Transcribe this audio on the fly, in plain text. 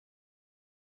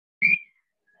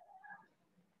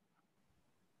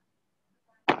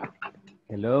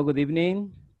Hello, good evening.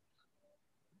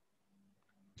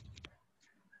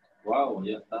 Wow,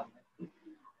 ya está.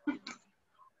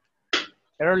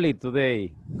 Early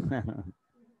today.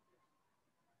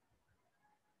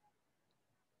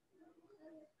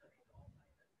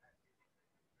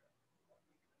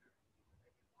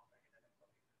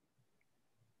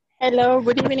 Hello,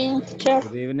 good evening, teacher.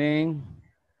 Good evening.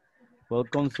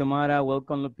 Welcome, Xiomara.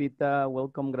 Welcome, Lupita.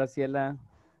 Welcome, Graciela.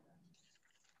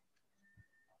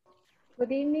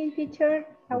 Good evening, teacher.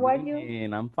 How Good are you?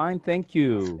 evening. I'm fine, thank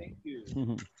you.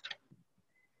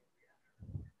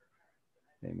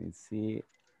 Let me see.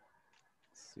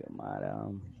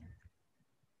 Xiomara.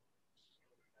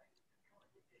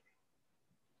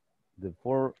 The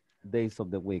 4 days of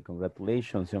the week.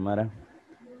 Congratulations, Xiomara.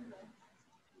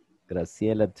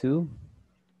 Graciela, too.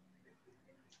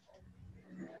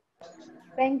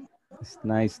 Thanks. It's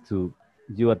nice to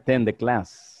you attend the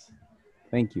class.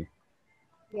 Thank you.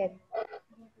 Yes,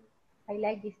 I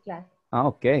like this class.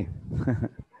 Okay.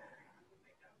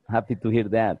 Happy to hear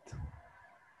that.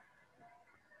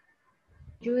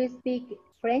 Do you speak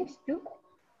French too?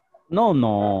 Non,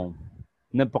 non.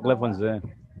 Ne parle français.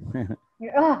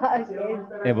 Yes.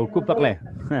 Et beaucoup parler.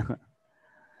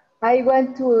 I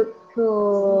want to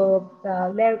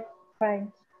learn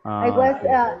French. I was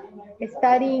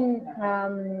studying. I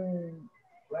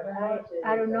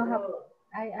don't know how.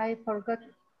 I forgot.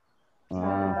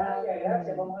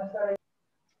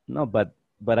 No, but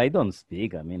I don't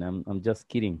speak. I mean, I'm just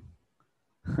kidding.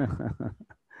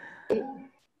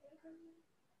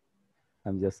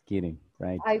 I'm just kidding,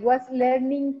 right? I was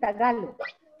learning Tagalog.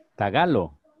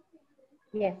 Tagalog.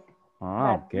 Yes.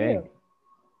 Ah, okay.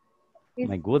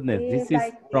 My goodness, It's this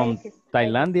is from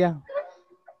Thailandia?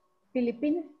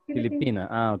 Philippines. Filipina.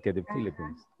 Ah, okay, the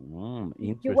Philippines. If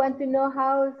Interesting. you want to know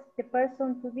how the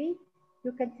person to be,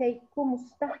 you can say,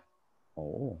 "Kumusta?"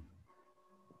 Oh,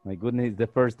 my goodness, it's the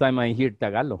first time I hear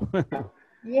Tagalog.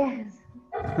 Yes.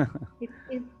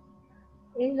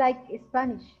 It's like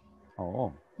Spanish.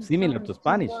 Oh, similar to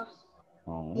Spanish.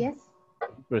 Oh, Yes.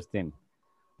 interesting.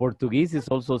 Portuguese is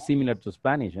also similar to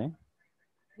Spanish, eh?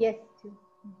 Yes.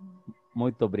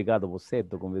 Muito obrigado você,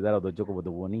 tô convidado do jogo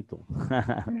do bonito.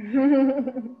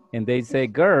 And they say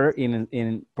girl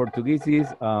in Portuguese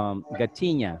is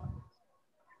gatinha.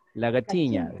 La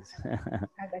gatinha.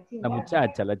 La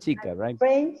muchacha, la chica, right?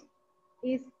 French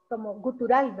is como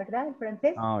gutural, ¿verdad? El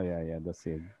francés. Oh, yeah, that's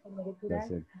it. Como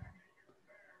gutural.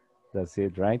 That's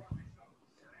it, right?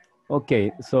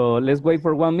 Okay, so let's wait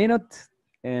for 1 minute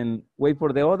and wait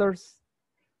for the others.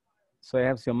 So I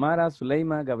have Xiomara,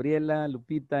 Zuleima, Gabriela,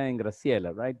 Lupita, and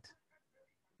Graciela, right?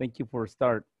 Thank you for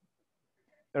start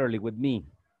early with me.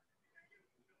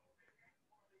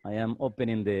 I am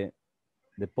opening the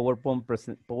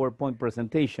PowerPoint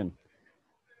presentation.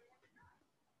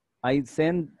 I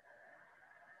sent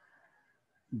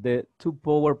the 2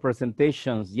 Power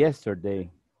presentations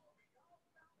yesterday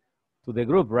to the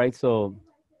group, right? So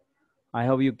I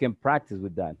hope you can practice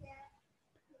with that.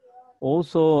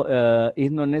 Also,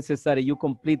 it's not necessary you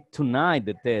complete tonight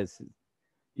the test.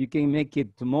 You can make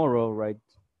it tomorrow, right?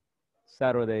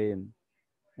 Saturday,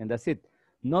 and that's it.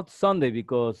 Not Sunday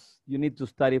because you need to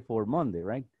study for Monday,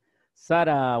 right?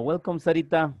 Sarah, welcome,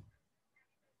 Sarita.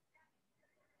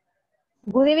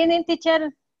 Good evening,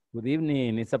 teacher. Good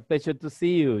evening. It's a pleasure to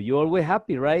see you. You're always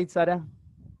happy, right, Sarah?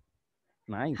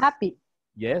 Nice. Happy.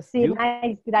 Yes, Sí, you?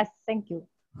 nice. Gracias. Thank you.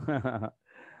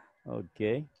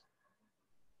 Okay.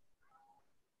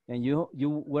 And you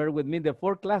were with me the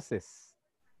 4 classes.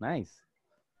 Nice.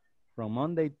 From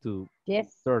Monday to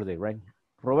Thursday, right?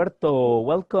 Roberto,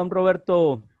 welcome,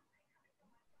 Roberto.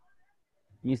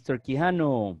 Mr.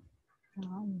 Quijano.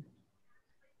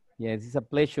 Yes, it's a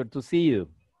pleasure to see you.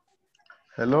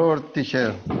 Hello,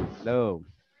 teacher. Hello.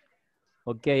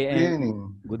 Okay, Good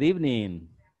evening. Good evening.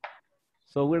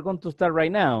 So we're going to start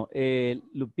right now.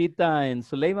 Lupita and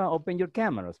Suleima, open your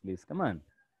cameras, please. Come on.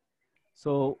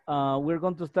 So we're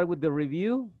going to start with the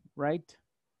review, right?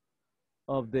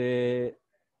 Of the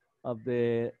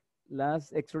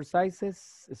last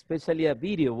exercises, especially a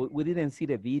video. We didn't see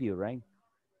the video, right?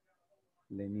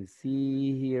 Let me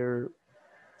see here.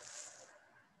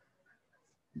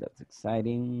 That's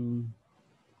exciting.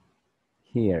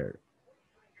 Here,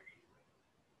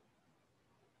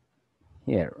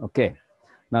 okay.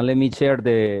 Now let me share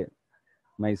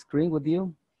my screen with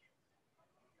you.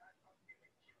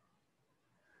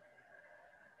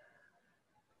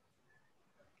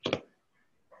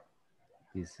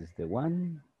 This is the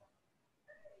one.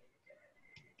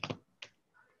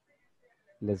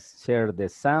 Let's share the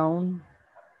sound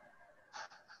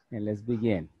and let's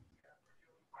begin.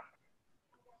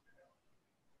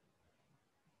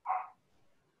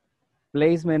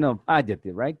 Placement of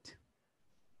adjective, right?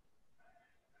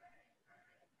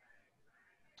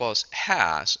 Plus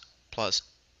has plus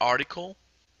article,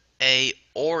 a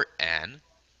or an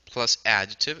plus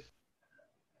adjective. In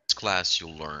this class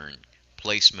you'll learn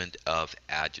placement of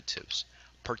adjectives.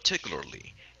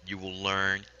 Particularly, you will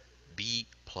learn be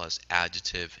plus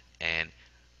adjective and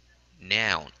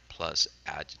noun plus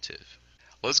adjective.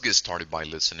 Let's get started by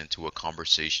listening to a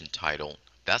conversation titled,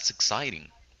 That's Exciting.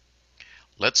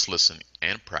 Let's listen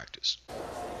and practice.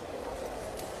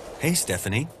 Hey,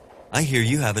 Stephanie. I hear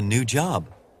you have a new job.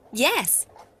 Yes,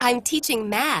 I'm teaching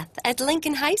math at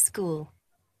Lincoln High School.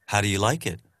 How do you like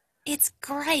it? It's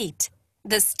great.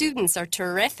 The students are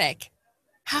terrific.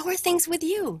 How are things with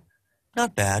you?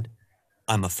 Not bad.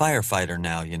 I'm a firefighter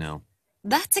now, you know.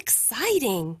 That's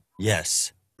exciting.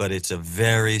 Yes, but it's a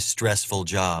very stressful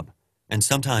job, and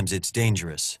sometimes it's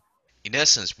dangerous. In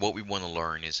essence, what we want to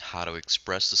learn is how to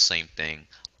express the same thing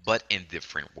but in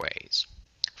different ways.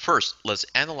 First, let's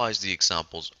analyze the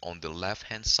examples on the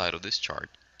left-hand side of this chart.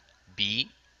 Be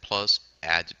plus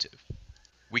adjective.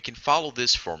 We can follow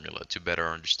this formula to better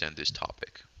understand this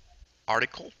topic.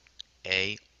 Article,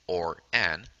 a or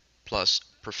an, plus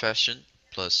profession,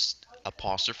 plus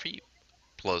apostrophe,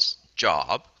 plus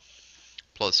job,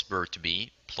 plus verb to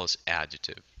be, plus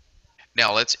adjective.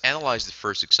 Now let's analyze the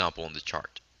first example on the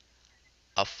chart.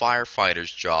 A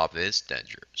firefighter's job is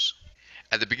dangerous.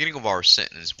 At the beginning of our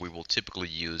sentence, we will typically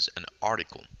use an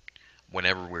article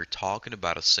whenever we're talking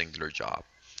about a singular job.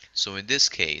 So in this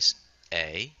case,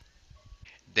 a.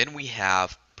 Then we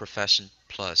have profession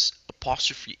plus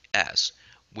apostrophe s,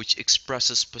 which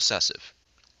expresses possessive,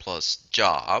 plus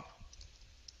job.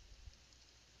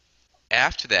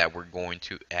 After that, we're going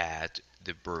to add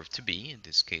the verb to be. In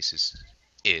this case,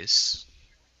 is.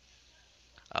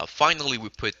 Finally, we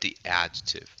put the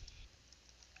adjective.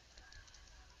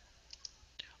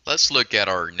 Let's look at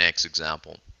our next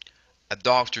example. A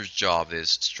doctor's job is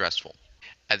stressful.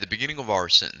 At the beginning of our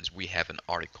sentence, we have an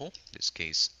article, in this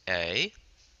case, a.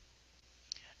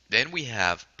 Then we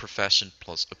have profession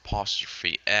plus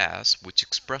apostrophe s, which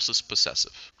expresses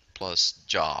possessive, plus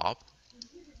job.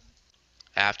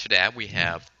 After that, we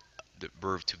have the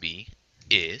verb to be,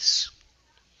 is.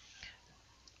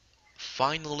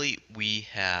 Finally, we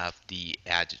have the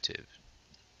adjective,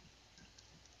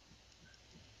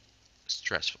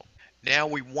 stressful. Now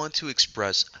we want to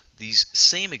express these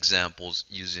same examples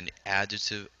using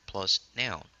adjective plus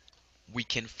noun. We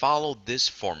can follow this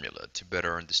formula to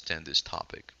better understand this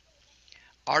topic.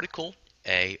 Article,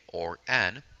 a or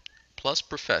an, plus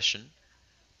profession,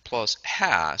 plus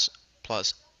has,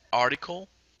 plus article,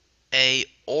 a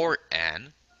or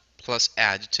an, plus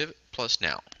adjective, plus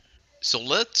noun. So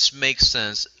let's make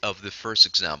sense of the first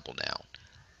example now.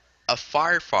 A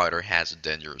firefighter has a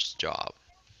dangerous job.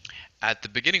 At the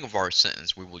beginning of our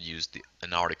sentence, we will use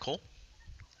an article,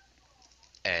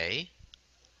 a.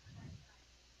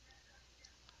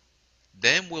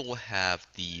 Then we will have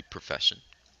the profession,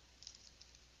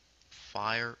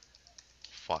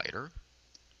 firefighter.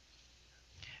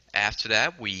 After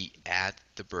that, we add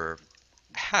the verb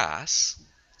has.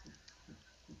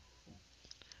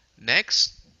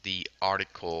 Next, the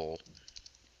article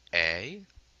a.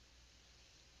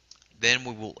 Then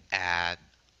we will add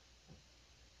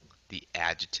the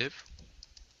adjective.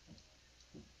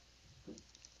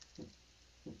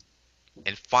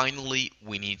 And finally,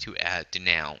 we need to add the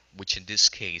noun, which in this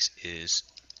case is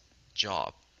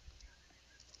job.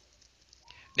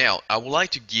 Now, I would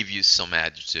like to give you some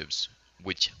adjectives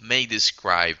which may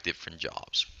describe different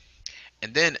jobs.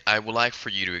 And then I would like for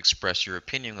you to express your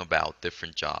opinion about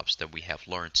different jobs that we have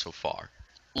learned so far.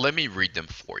 Let me read them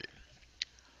for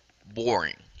you.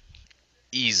 Boring,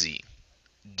 easy,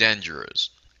 dangerous,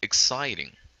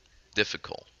 exciting,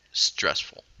 difficult,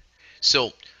 stressful.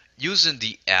 So, using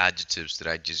the adjectives that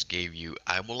I just gave you,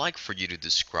 I would like for you to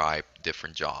describe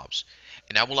different jobs.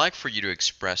 And I would like for you to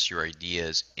express your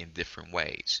ideas in different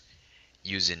ways,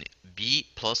 using be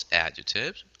plus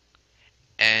adjectives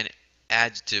and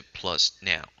adjective plus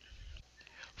noun.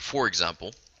 For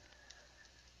example,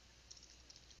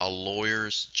 a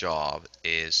lawyer's job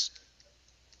is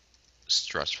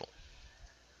stressful.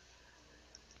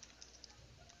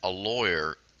 A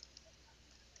lawyer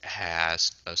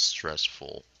has a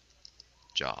stressful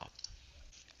job.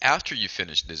 After you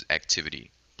finish this activity,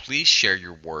 please share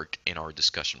your work in our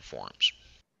discussion forums.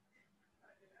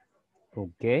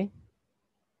 Okay.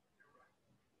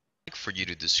 I'd like for you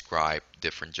to describe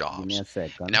different Give me jobs, a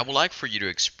second. and I would like for you to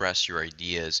express your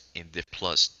ideas in the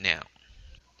plus noun.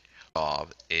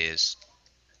 Job is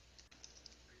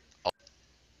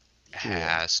Sure.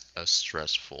 has a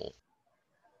stressful.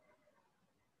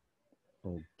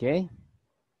 Okay.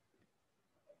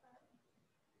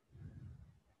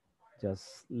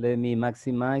 Just let me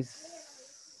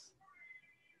maximize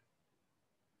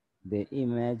the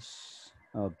image.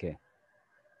 Okay.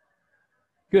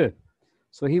 Good.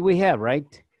 So here we have,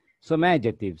 right? Some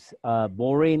adjectives.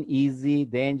 Boring, easy,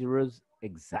 dangerous,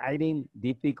 exciting,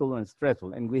 difficult, and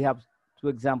stressful. And we have two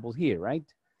examples here, right?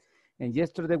 And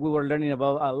yesterday we were learning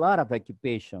about a lot of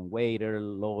occupation: waiter,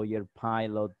 lawyer,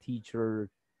 pilot, teacher,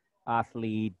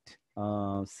 athlete,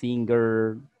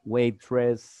 singer,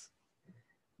 waitress,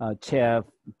 chef,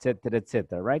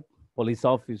 etc., right? Police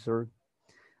officer.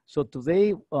 So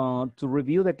today, to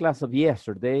review the class of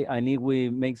yesterday, I need we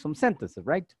make some sentences,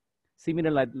 right?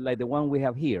 Similar like the one we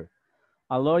have here.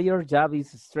 A lawyer's job is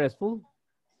stressful,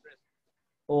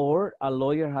 or a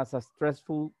lawyer has a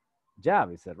stressful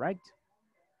job, is that right?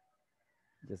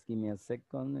 Just give me a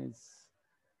second. It's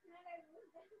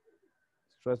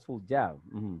stressful job.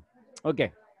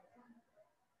 Okay.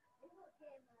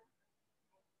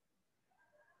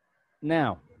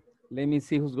 Now, let me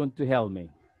see who's going to help me.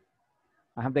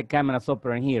 I have the cameras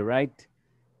open here, right?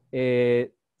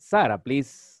 Sarah,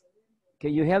 please.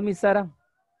 Can you help me, Sarah?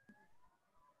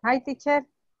 Hi, teacher.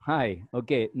 Hi.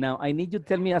 Okay. Now, I need you to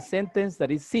tell me a sentence that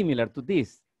is similar to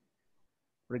this.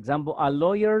 For example, a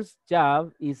lawyer's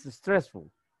job is stressful.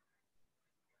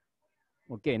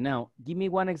 Okay. Now, give me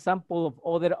one example of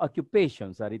other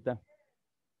occupations, Sarita.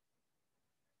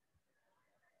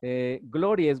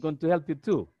 Gloria is going to help you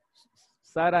too.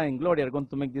 Sarah and Gloria are going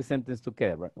to make this sentence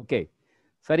together. Okay.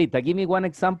 Sarita, give me one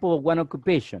example of one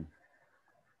occupation.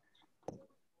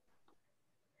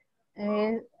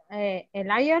 A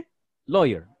liar.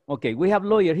 Lawyer. Okay, we have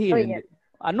lawyer here.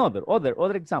 Lawyer.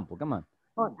 Other example. Come on.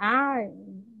 Oh,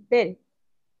 very.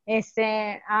 I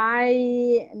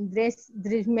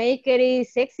dressmaker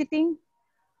is exiting.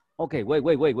 Okay,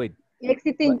 wait.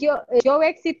 Exiting, job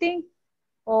exiting,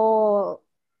 or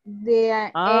the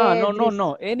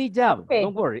No. Any job. Okay.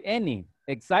 Don't worry. Any.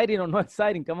 Exciting or not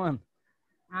exciting. Come on.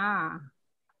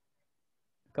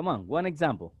 Come on. One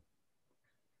example.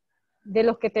 De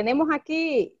los que tenemos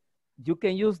aquí. You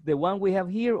can use the one we have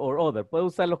here or other. Puede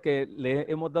usar los que le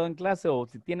hemos dado en clase o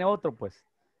si tiene otro, pues.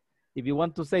 If you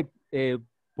want to say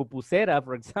pupusera,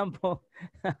 for example,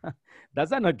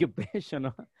 that's an occupation.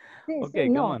 ¿No? Sí, Okay, sí,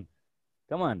 come no. on.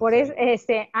 Come on. Por eso,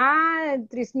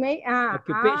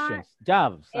 Occupations,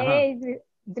 jobs.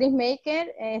 dressmaker,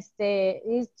 is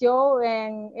job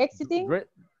and exiting.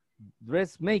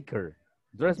 Dressmaker.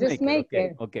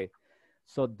 Dressmaker. Okay.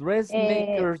 So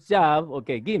dressmaker's job.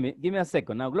 Okay, give me a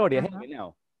second. Now, Gloria, help me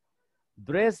now.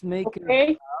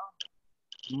 Dressmaker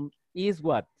is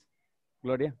what,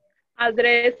 Gloria? A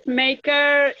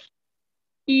dressmaker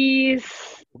is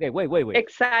okay, wait.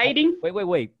 Exciting.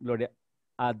 Wait, Gloria.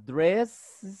 A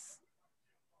dress,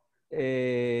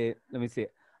 let me see.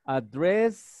 A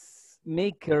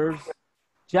dressmaker's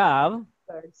job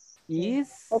is?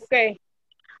 Okay.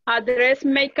 A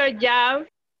dressmaker job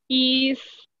is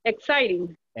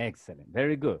exciting. Excellent.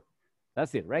 Very good.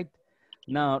 That's it, right?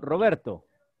 Now, Roberto,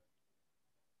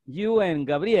 you and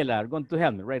Gabriela are going to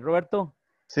help me, right, Roberto?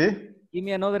 Sí. Give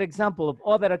me another example of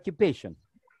other occupation.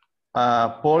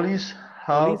 Police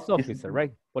officer,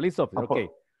 right? Police officer, okay.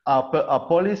 A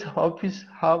police office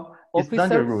is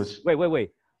dangerous.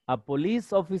 Wait. A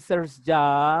police officer's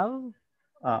job.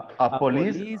 A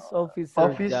police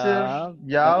officer's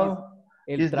job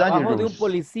el is trabajo de un dangerous.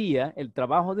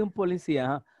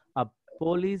 policía, a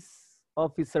police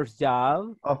officer's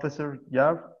job.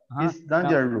 Is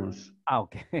dangerous.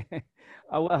 Okay.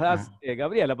 I will ask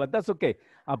Gabriela, but that's okay.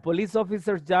 A police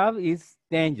officer's job is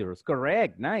dangerous.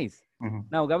 Correct. Nice.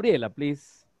 Now, Gabriela,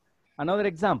 please. Another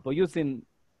example using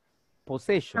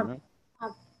possession.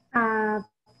 A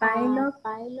pilot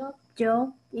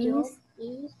job is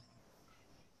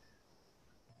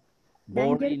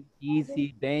boring,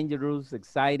 easy, dangerous,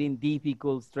 exciting,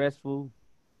 difficult, stressful.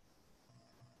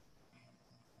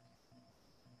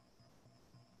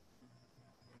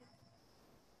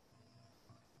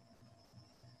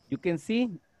 You can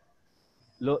see,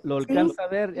 lo alcanza a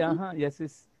ver,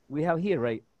 yes, we have here,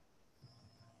 right?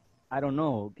 I don't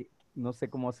know, no sé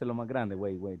cómo hacerlo más grande,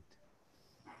 wait.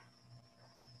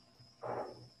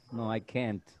 No, I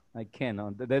can't,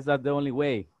 that's not the only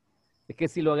way. Es que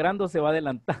si lo agrando se va a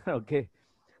adelantar, okay?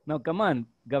 Now, come on,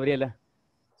 Gabriela.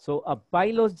 So, a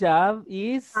pilot's job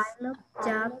is?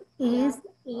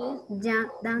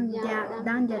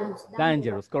 Dangerous.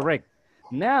 Dangerous, correct.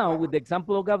 Now, with the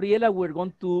example of Gabriela, we're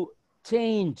going to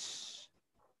change.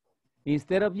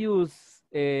 Instead of use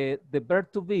the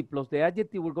verb to be plus the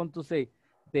adjective, we're going to say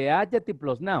the adjective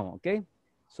plus noun, okay?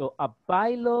 So, a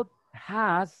pilot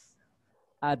has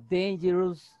a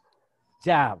dangerous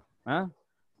job. Huh?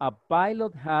 A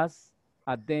pilot has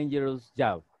a dangerous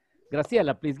job.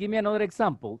 Graciela, please give me another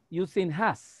example using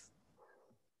has.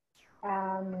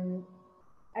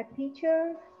 A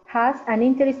teacher has an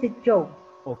interesting job.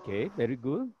 Okay, very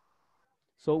good.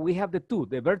 So we have the two,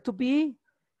 the verb to be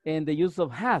and the use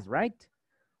of has, right?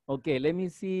 Okay, let me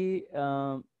see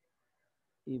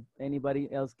if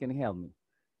anybody else can help me.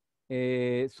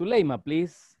 Suleima,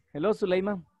 please. Hello,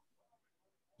 Suleima.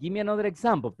 Give me another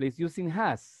example, please, using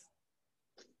has.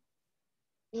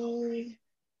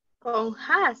 Con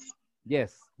has.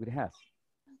 Yes, with has.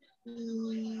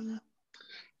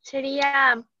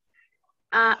 Sería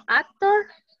actor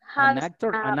has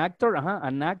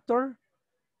An actor.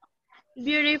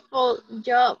 Beautiful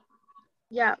job.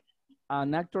 Yeah.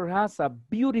 An actor has a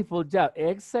beautiful job.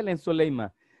 Excellent,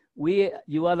 Suleima.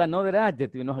 You add another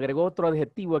adjective. Nos agregó otro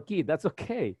adjetivo aquí. That's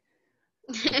okay.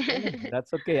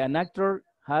 That's okay. An actor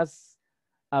has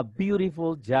a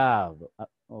beautiful job.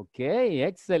 Okay,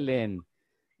 excellent.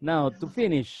 Now, to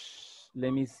finish,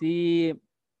 let me see.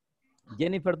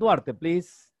 Jennifer Duarte,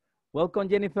 please. Welcome,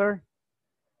 Jennifer.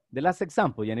 The last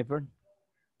example, Jennifer.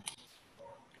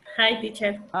 Hi,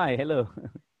 teacher. Hi, hello.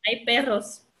 Hay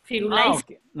perros. Firulais.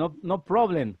 Okay. No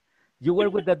problem. You were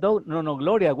with the dog. No,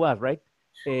 Gloria was, right?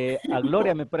 A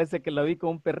Gloria me parece que la vi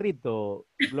con un perrito.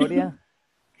 Gloria.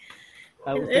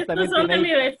 Estos son de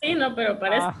mi vecino, pero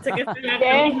parece que están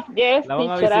aquí. Yes, la van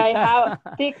a teacher, I visitar. have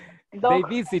 6 dogs.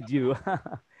 They visit you.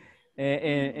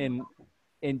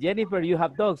 and Jennifer, you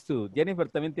have dogs too. Jennifer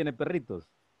también tiene perritos.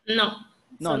 No,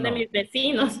 son de mis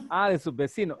vecinos. Ah, de sus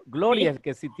vecinos. Gloria es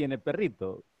que sí tiene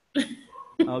perrito.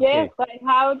 Okay. Yes, I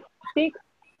have 6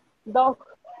 dogs.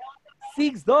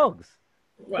 6 dogs?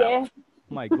 Wow. Yes.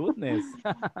 My goodness.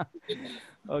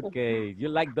 Okay, you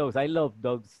like dogs. I love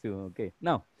dogs too. Okay,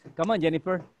 now, come on,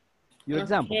 Jennifer. Your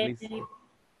example, please.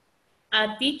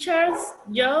 A teacher's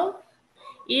job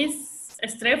is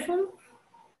stressful.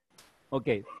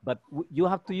 Okay, but you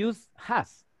have to use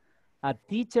has. A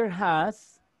teacher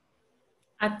has.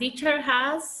 A teacher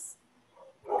has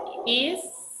is.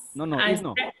 No,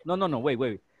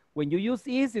 wait. When you use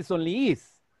is, it's only is.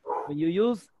 When you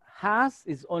use has,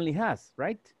 it's only has,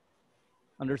 right?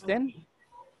 Understand? Okay.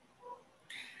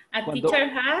 A teacher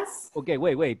has. Okay,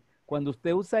 wait. Cuando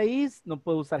usted usa is, no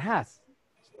puede usar has.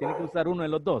 Tiene que usar uno de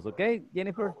los dos, okay,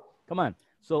 Jennifer? Come on.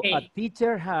 So okay. A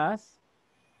teacher has.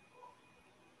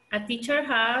 A teacher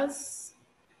has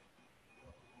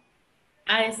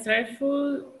a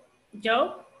stressful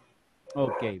job.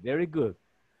 Okay, very good.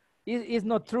 It's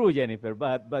not true, Jennifer,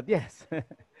 but yes.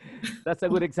 That's a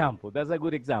good example. That's a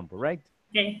good example, right?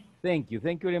 Okay. Thank you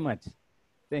very much.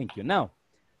 Thank you. Now,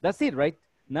 that's it, right?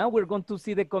 Now we're going to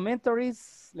see the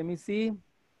commentaries. Let me see.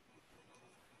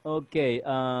 Okay,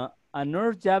 a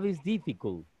nurse job is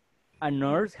difficult. A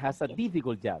nurse has a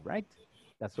difficult job, right?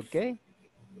 That's okay.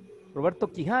 Roberto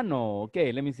Quijano,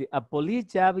 okay, let me see. A police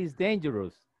job is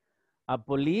dangerous. A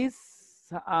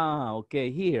police,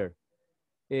 okay, here.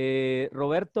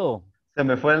 Roberto. Se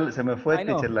me fue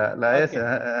teacher, la okay.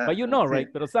 S. But you know,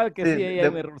 right? Pero sabe que sí, hay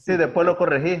un error. Sí, después lo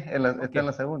corregí, está en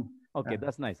la segunda. Okay,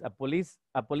 that's nice. A police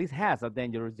has a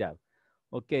dangerous job.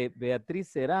 Okay, Beatriz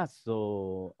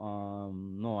Serazo.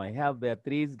 No, I have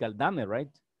Beatriz Galdame,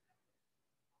 right?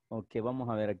 Okay, vamos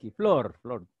a ver aquí. Flor,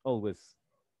 always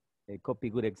copy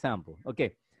good example.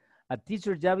 Okay, a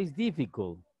teacher job is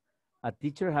difficult. A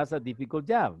teacher has a difficult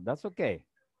job. That's okay.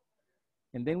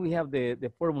 And then we have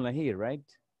the formula here, right?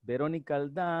 Verónica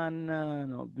Aldana,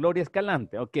 no, Gloria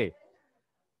Escalante, okay.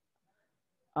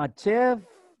 A chef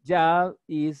job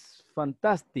is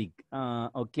fantastic.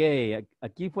 Okay,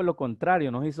 aquí fue lo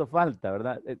contrario, nos hizo falta,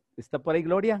 ¿verdad? ¿Está por ahí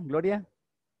Gloria? Gloria.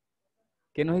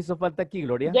 ¿Qué nos hizo falta aquí,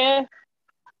 Gloria? Yes.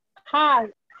 Has.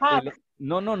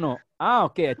 No.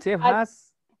 Okay, a chef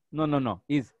has. No.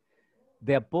 Is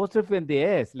the apostrophe and the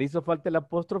S. Le hizo falta el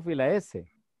apóstrofe y la S.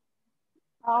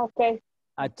 Okay.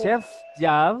 A chef's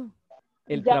job,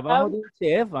 el trabajo de un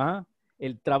chef,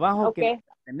 el trabajo que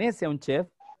pertenece a un chef.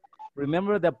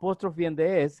 Remember the apostrophe and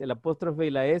the S, el apóstrofe y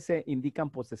la S indican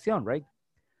posesión, right?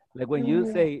 Like when you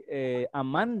say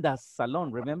Amanda's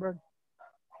Salon, remember?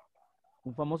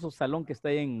 Un famoso salón que está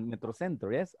ahí en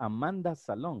Metrocentro, yes? Amanda's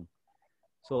Salon.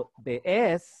 So the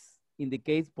S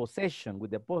indicates possession with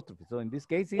the apostrophe. So in this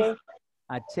case, it's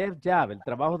a chef job, el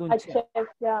trabajo de un chef. A chef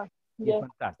job, yes.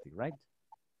 Fantastic, right?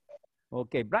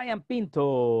 Okay, Brian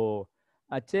Pinto,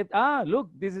 a chef, look,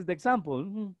 this is the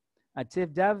example. A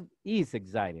chef job is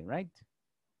exciting, right?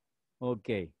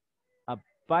 Okay, a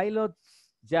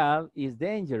pilot's job is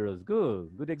dangerous.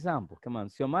 Good example. Come on,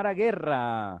 Xiomara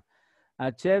Guerra,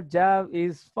 a chef job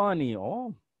is funny.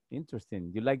 Oh,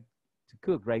 interesting. You like to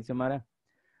cook, right, Xiomara?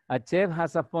 A chef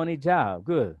has a funny job.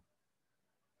 Good.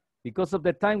 Because of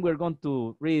the time, we're going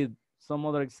to read some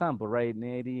other example, right?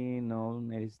 Neri, no,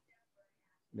 Neri.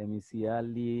 Let me see,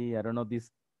 Ali. I don't know these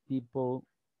people.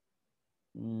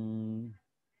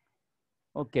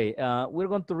 Okay, we're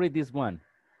going to read this one.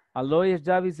 A lawyer's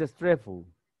job is stressful.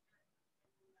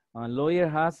 A lawyer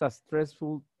has a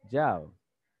stressful job.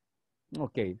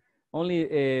 Okay,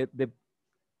 only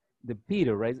the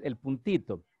Peter, right? El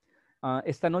puntito.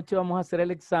 Esta noche vamos a hacer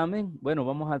el examen. Bueno,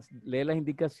 vamos a leer las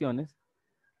indicaciones.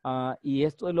 Y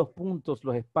esto de los puntos,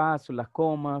 los espacios, las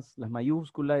comas, las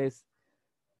mayúsculas es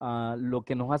lo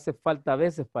que nos hace falta a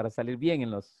veces para salir bien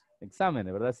en los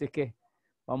exámenes, ¿verdad? Así es que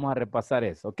vamos a repasar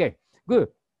eso. Okay, good.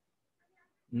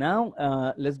 Now,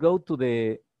 let's go to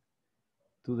the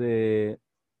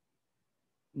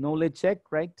knowledge check,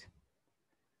 right?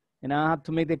 And I have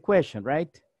to make the question,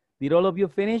 right? Did all of you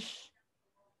finish?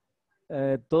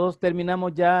 Todos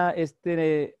terminamos ya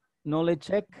este knowledge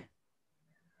check.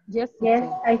 Yes, Yes,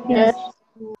 I think.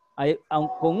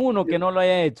 Con uno que no lo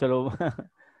haya hecho.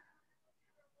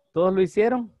 ¿Todos lo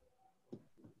hicieron?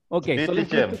 Okay, Sí, so let's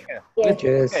do it teacher. together. Let's do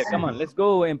it Yes. together. Come on, let's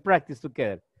go and practice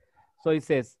together. So it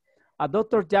says, a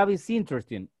doctor's job is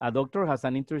interesting. A doctor has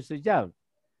an interesting job.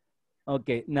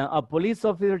 Okay, now a police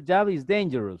officer's job is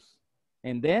dangerous.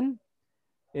 And then,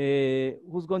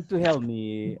 who's going to help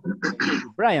me?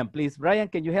 Brian, please. Brian,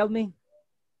 can you help me?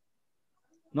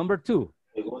 Number 2.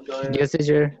 Yes,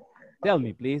 teacher. Tell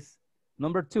me, please.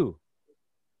 Number 2.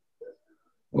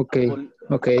 Okay.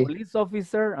 Okay. Police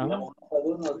officer.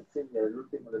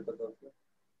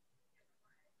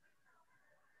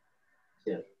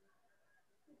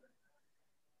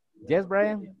 Yes,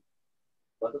 Brian.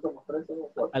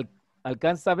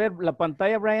 ¿Alcanza a ver la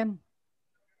pantalla, Brian?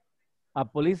 A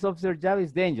police officer job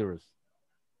is dangerous.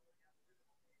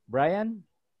 Brian?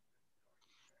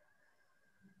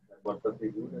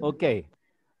 Okay.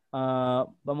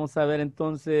 Vamos a ver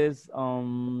entonces.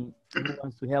 Who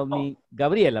wants to help me?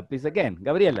 Gabriela, please again.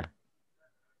 Gabriela.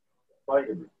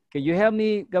 Can you help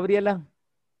me, Gabriela?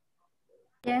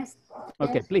 Yes.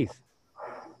 Okay, please.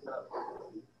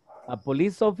 A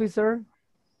police officer.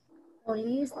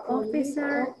 Police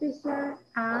officer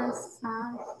has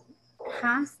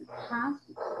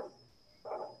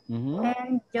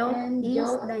and job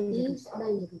is dangerous.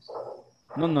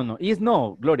 No. Is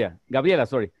no, Gloria. Gabriela,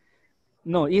 sorry.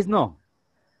 No, is no.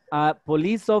 A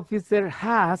police officer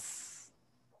has,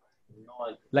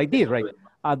 like this, right?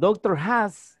 A doctor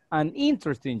has an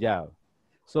interesting job.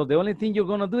 So the only thing you're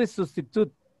going to do is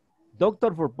substitute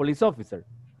doctor for police officer.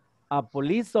 A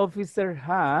police officer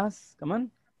has, come on.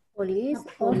 Police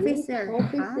officer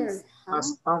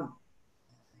has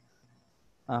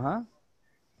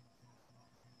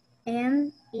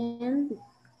and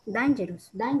dangerous.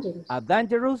 A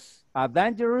dangerous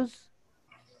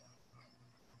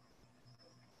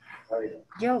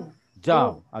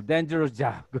job. A dangerous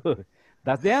job. Good.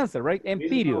 That's the answer, right? En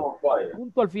period.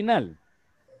 Punto al final.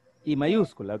 Y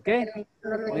mayúscula, okay?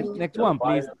 Next one,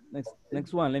 please.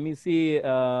 Next one. Let me see.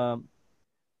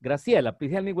 Graciela,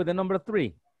 please help me with the number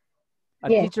 3. A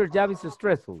teacher's job is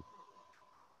stressful.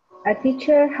 A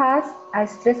teacher has a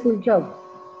stressful job.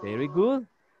 Very good.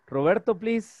 Roberto,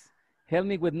 please help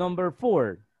me with number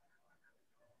 4.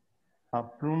 A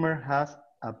plumber has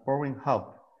a boring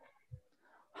job.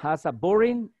 Has a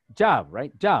boring job,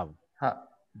 right? Job.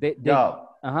 Job.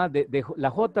 La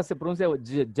J se pronuncia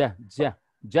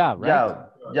job, right?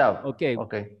 Job. Okay.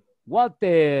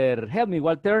 Walter, help me,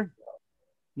 Walter.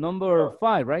 Number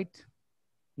 5, right?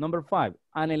 Number 5.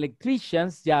 An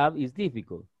electrician's job is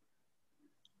difficult.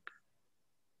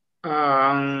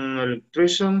 An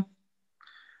electrician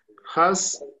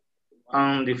has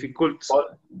a difficult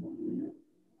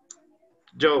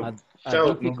job.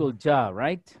 A difficult job,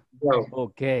 right? Job.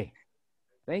 Okay.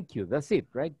 Thank you. That's it,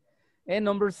 right? And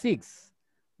number 6.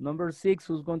 Number 6,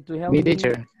 who's going to help me?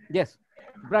 Teacher. Yes.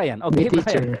 Brian. Okay,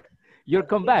 Brian. You're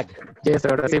come back. Yes,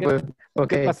 ahora sí, pues.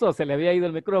 Okay. ¿Qué pasó? Se le había ido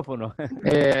el micrófono.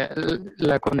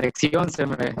 La conexión se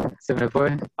me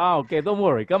fue. Okay. Don't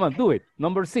worry. Come on, do it.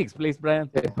 Number 6, please, Brian.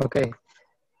 Okay.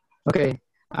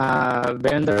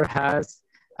 Vendor has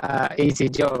an easy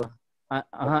job.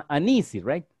 An easy,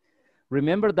 right?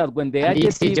 Remember that when the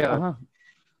adjective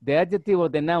or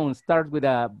the noun starts with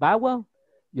a vowel,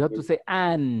 you have to say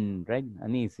an, right?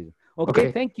 An easy.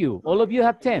 Okay, thank you. All of you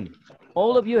have 10.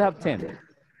 All of you have 10.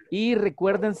 Y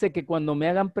recuérdense que cuando me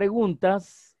hagan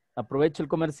preguntas, aprovecho el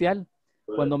comercial,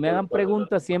 cuando me hagan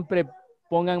preguntas siempre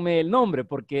pónganme el nombre,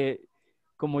 porque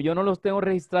como yo no los tengo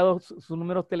registrados sus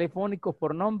números telefónicos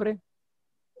por nombre,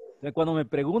 entonces cuando me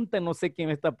preguntan no sé quién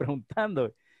me está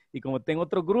preguntando. Y como tengo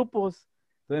otros grupos,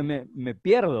 Entonces me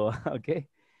pierdo, ¿ok?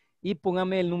 Y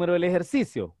póngame el número del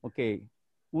ejercicio, ¿ok?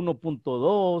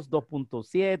 1.2,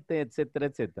 2.7, etcétera,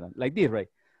 etcétera. Like this, right?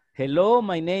 Hello,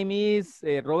 my name is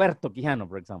Roberto Quijano,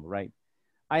 for example, right?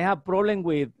 I have problem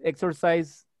with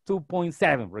exercise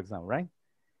 2.7, for example, right?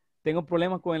 Tengo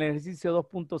problemas con el ejercicio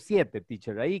 2.7,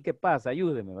 teacher. Ahí, ¿qué pasa?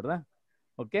 Ayúdeme, ¿verdad?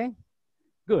 ¿Ok?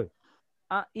 Good.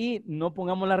 Ah, y no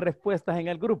pongamos las respuestas en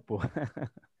el grupo.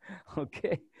 ¿Ok?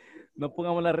 No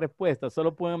pongamos las respuestas,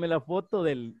 solo póngame la foto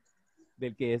del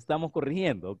que estamos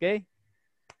corrigiendo, ¿ok?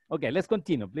 Ok, let's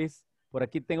continue, please. Por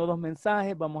aquí tengo dos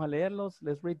mensajes, vamos a leerlos.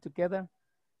 Let's read together.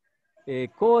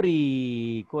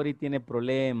 Cory tiene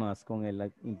problemas con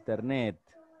el internet.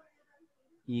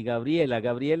 Y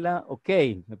Gabriela, ok,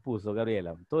 me puso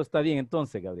Gabriela. Todo está bien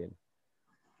entonces, Gabriela.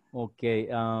 Ok,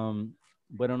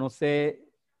 bueno, no sé,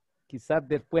 quizás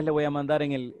después le voy a mandar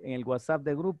en el WhatsApp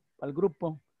al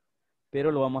grupo, pero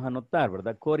lo vamos a anotar,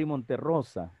 ¿verdad? Cory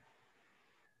Monterrosa.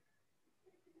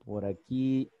 Por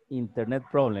aquí, internet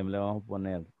problem le vamos a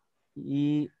poner.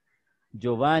 Y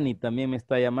Giovanni también me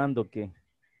está llamando que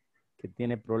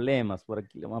tiene problemas. Por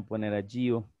aquí le vamos a poner a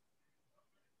Gio.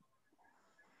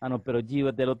 Ah, no, pero Gio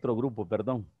es del otro grupo,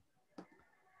 perdón.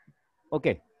 Ok,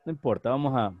 no importa,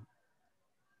 vamos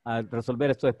a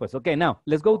resolver esto después. Ok, now,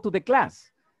 let's go to the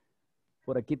class.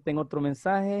 Por aquí tengo otro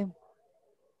mensaje.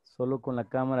 Solo con la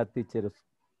cámara, teacher.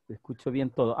 Escucho bien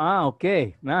todo. Ah, ok,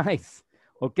 nice.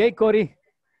 Ok, Cory.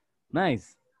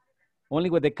 Nice. Only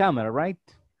with the camera, right?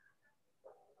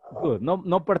 Good.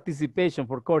 No participation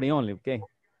for Cory only, ok.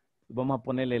 Vamos a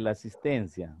ponerle la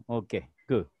asistencia. Ok,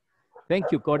 good.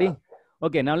 Thank you, Cory.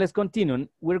 Okay, now let's continue.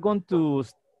 We're going to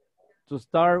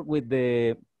start with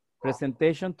the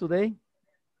presentation today.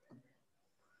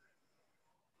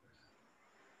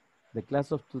 The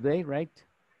class of today, right?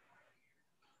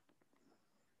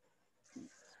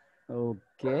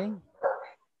 Okay.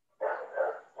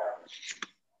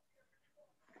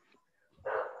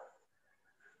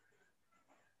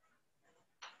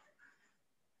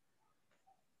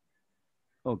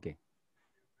 Okay.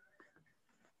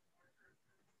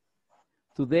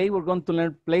 Today we're going to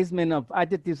learn placement of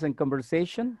adjectives and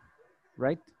conversation,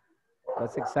 right?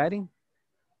 That's exciting.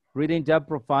 Reading job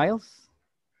profiles,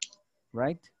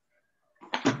 right?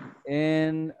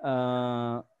 And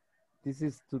this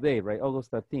is today, right?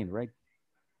 August 13, right?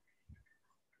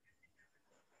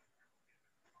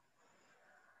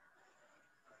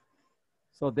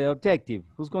 So the objective,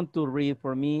 who's going to read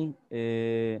for me?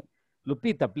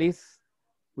 Lupita, please.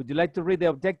 Would you like to read the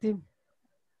objective?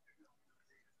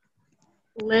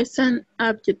 Lesson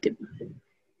objective.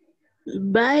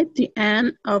 By the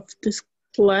end of this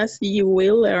class, you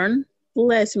will learn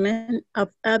placement of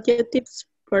adjectives.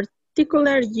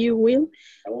 Particular, you will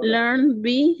learn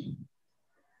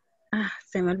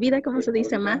se me olvida cómo se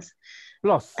dice más.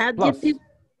 Plus. Adjective.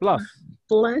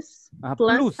 Plus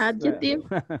adjective.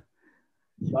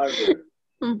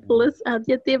 Plus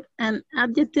adjective and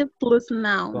adjective plus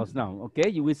noun. Plus noun.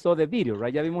 Okay, we saw the video,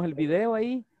 right? Ya vimos el video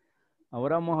ahí.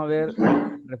 Ahora vamos a ver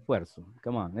refuerzo.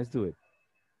 Come on, let's do it.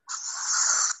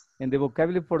 And the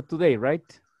vocabulary for today,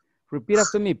 right? Repeat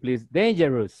after me, please.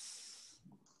 Dangerous.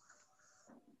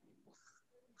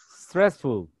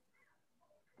 Stressful.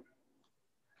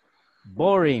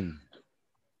 Boring.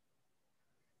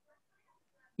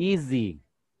 Easy.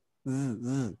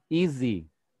 Easy.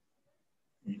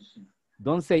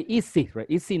 Don't say easy, right?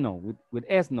 Easy, no. With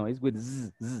S, no. It's with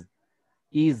Z.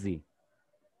 Easy.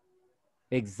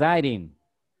 Exciting.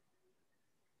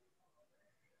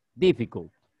 Difficult.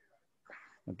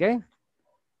 Okay?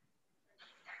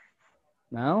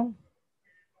 Now,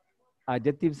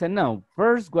 adjectives and noun.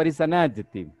 First, what is an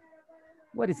adjective?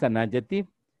 What is an adjective?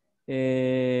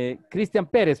 Christian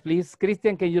Perez, please.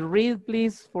 Christian, can you read,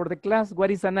 please, for the class?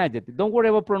 What is an adjective? Don't worry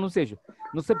about pronunciation.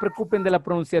 No se preocupen de la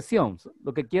pronunciación.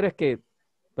 Lo que quiero es que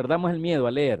perdamos el miedo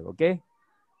a leer, ¿ok?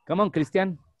 Come on,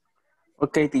 Christian.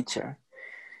 Okay, teacher.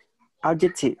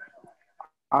 Adjective.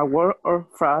 A word or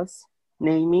phrase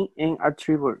naming an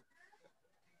attribute.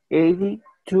 Added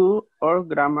to or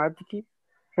grammatically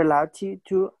related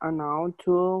to a noun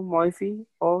to modify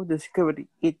or describe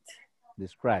it.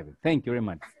 Describe it. Thank you very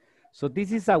much. So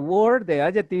this is a word, the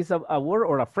adjective is a word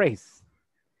or a phrase.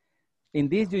 In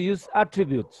this you use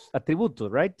attributes,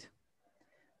 right?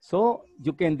 So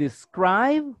you can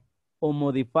describe o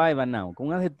modify a noun. Con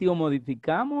un adjetivo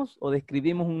modificamos o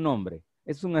describimos un nombre.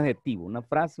 Es un adjetivo, una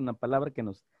frase, una palabra que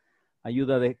nos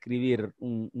ayuda a describir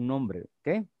un nombre,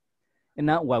 okay? And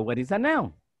now, what is a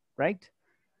noun, right?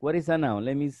 What is a noun?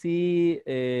 Let me see.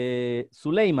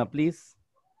 Suleima, please.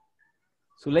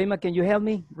 Suleima, can you help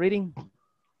me reading?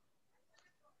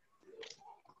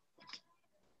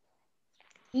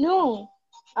 No,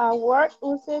 a word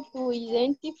used to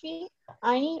identify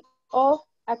any of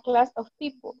a class of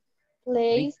people,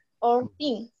 place, or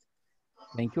things.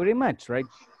 Thank you very much, right?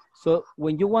 So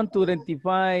when you want to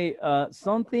identify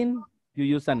something, you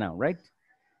use a noun, right?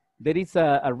 There is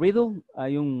a riddle,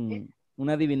 hay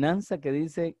una adivinanza que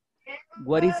dice,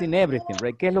 what is in everything,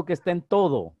 right? ¿Qué es lo que está en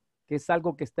todo? ¿Qué es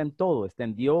algo que está en todo? Está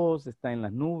en Dios, está en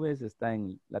las nubes, está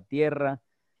en la tierra,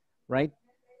 right?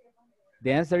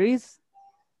 The answer is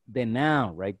the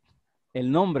noun, right? El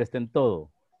nombre está en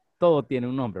todo. Todo tiene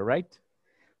un nombre, right?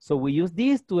 So we use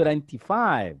this to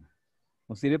identify.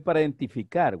 Nos sirve para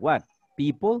identificar what?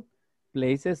 People,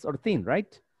 places, or things,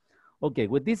 right? Okay,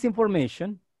 with this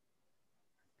information,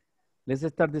 let's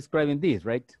start describing this,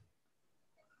 right?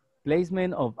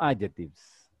 Placement of adjectives.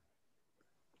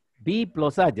 Be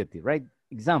plus adjective, right?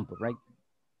 Example, right?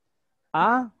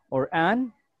 A or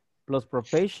an plus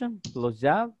profession plus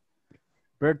job,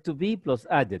 verb to be plus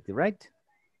adjective, right?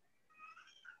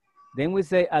 Then we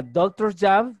say a doctor's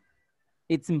job,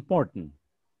 it's important.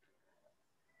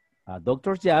 A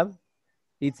doctor's job,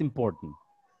 it's important.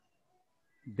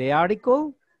 The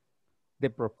article, the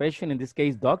profession, in this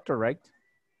case, doctor, right?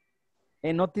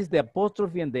 And notice the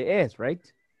apostrophe and the S, right?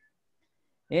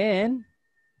 And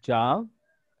job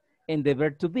and the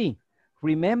verb to be.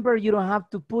 Remember, you don't have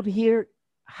to put here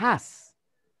has.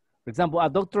 For example, a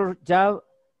doctor's job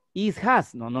is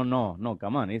has. No,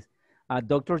 come on. It's a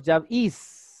doctor's job is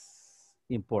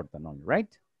important only, right?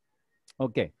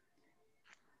 Okay.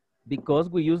 Because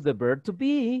we use the verb to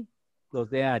be plus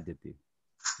the adjective.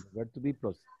 The verb to be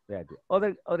plus the adjective.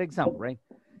 Other example, right?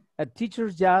 A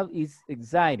teacher's job is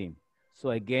exciting.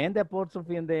 So again, the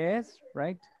apostrophe and the S,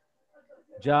 right?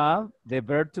 Job, the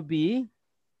verb to be,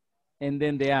 and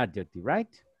then the adjective, right?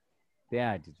 The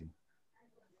adjective.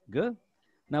 Good.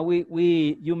 Now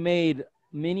you made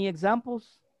many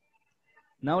examples.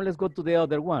 Now let's go to the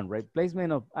other one, right?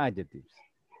 Placement of adjectives.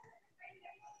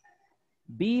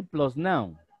 Be plus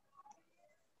noun.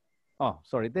 Oh,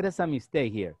 sorry, there is a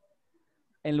mistake here.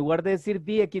 En lugar de decir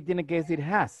be, aquí tiene que decir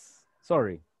has.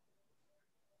 Sorry.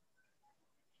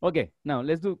 Okay, now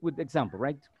let's do with example,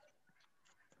 right?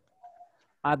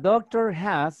 A doctor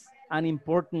has an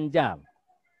important job.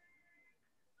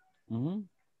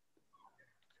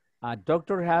 A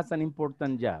doctor has an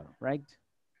important job, right?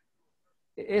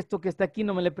 Esto que está aquí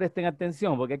no me le presten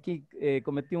atención porque aquí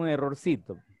cometí un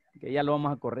errorcito que ya lo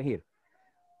vamos a corregir.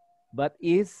 But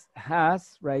is,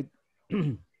 has, right?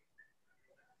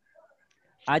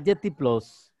 Adjective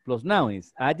plus noun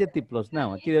is adjective plus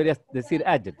noun. Aquí deberías decir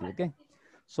adjective, okay?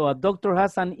 So a doctor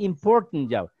has an important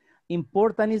job.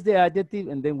 Important is the adjective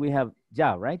and then we have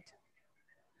job, right?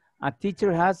 A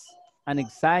teacher has an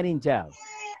exciting job.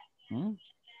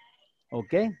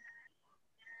 Okay.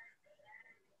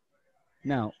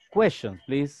 Now, questions,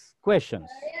 please. Questions.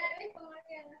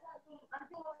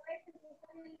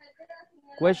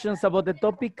 Questions about the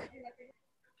topic?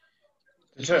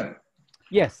 Teacher,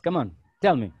 Yes, come on.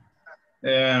 Tell me.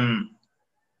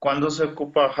 ¿Cuándo se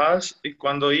ocupa has y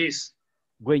cuándo is?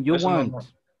 When you Eso want. no-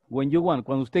 When you want.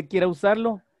 Cuando usted quiera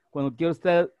usarlo, cuando quiera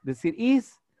usted decir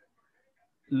is,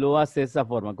 lo hace de esa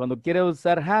forma. Cuando quiere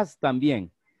usar has,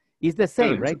 también. It's the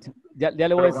same, Pero- right? Ya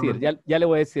le voy a decir, ya le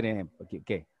voy a decir ejemplo.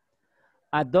 Okay.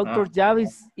 A doctor's job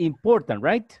is important,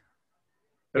 right?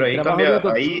 Pero El ahí trabajo de cambia, un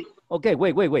doctor. ahí, Okay,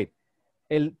 wait.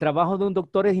 El trabajo de un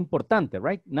doctor es importante,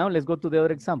 right? Now let's go to the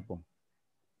other example.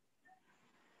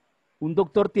 Un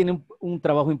doctor tiene un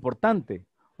trabajo importante.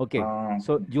 Okay,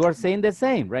 so you are saying the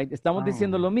same, right? Estamos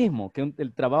diciendo lo mismo, que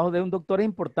el trabajo de un doctor es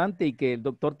importante y que el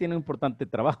doctor tiene un importante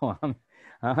trabajo.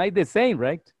 It's the same,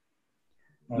 right?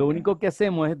 Lo único que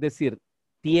hacemos es decir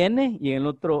tiene y en el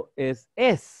otro es.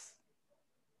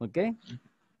 ¿Ok?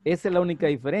 Esa es la única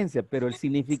diferencia, pero el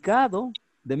significado,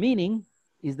 the meaning,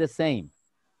 is the same.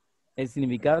 El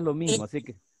significado es lo mismo, así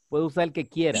que puede usar el que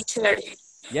quiera. Teacher,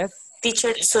 Yes.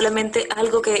 teacher, solamente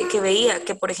algo que veía,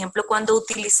 que por ejemplo cuando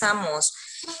utilizamos,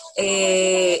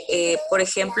 por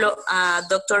ejemplo, a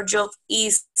Doctor Job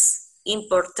is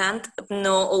important,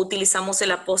 no utilizamos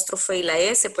el apóstrofe y la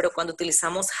S, pero cuando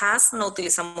utilizamos has, no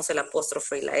utilizamos el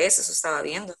apóstrofe y la S, eso estaba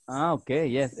viendo. Ah, ok,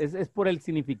 yes. Es por el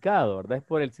significado, ¿verdad? Es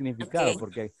por el significado, Okay.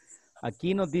 porque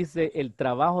aquí nos dice el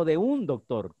trabajo de un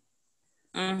doctor.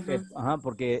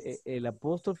 Porque el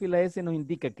apóstrofe y la S nos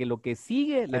indica que lo que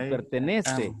sigue le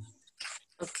pertenece.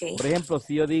 Okay. Por ejemplo,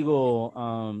 si yo digo,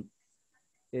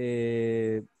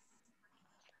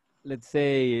 let's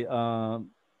say,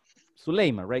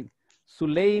 Suleima, right?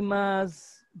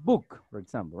 Suleima's book, for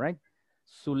example, right?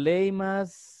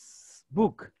 Suleima's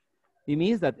book. It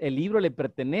means that el libro le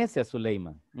pertenece a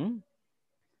Suleima.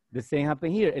 The same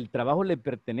happen here. El trabajo le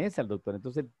pertenece al doctor.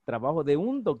 Entonces, el trabajo de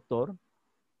un doctor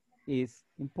is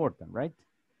important, right?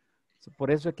 So,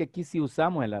 por eso es que aquí sí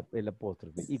usamos el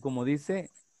apóstrofe. Y como dice,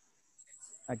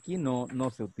 aquí no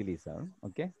se utiliza, ¿no?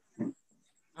 ¿Ok?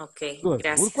 Ok, Good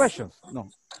gracias. questions. No,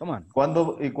 come on.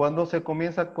 ¿Cuándo se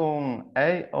comienza con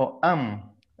a o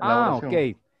am en la oración?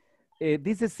 Okay.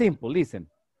 This is simple. Listen.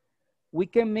 We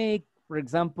can make, for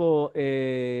example,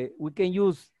 we can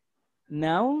use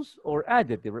nouns or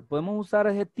adjectives. Podemos usar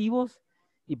adjetivos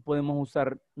y podemos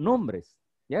usar nombres.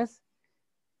 Yes?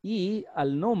 Y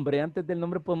al nombre, antes del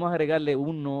nombre, podemos agregarle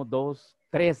 1, 2,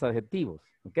 3 adjetivos.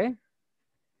 ¿Ok?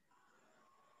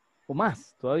 O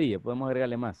más todavía, podemos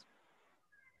agregarle más.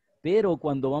 Pero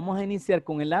cuando vamos a iniciar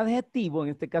con el adjetivo, en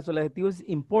este caso el adjetivo es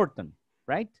important,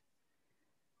 right?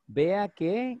 Vea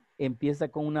que empieza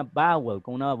con una vowel,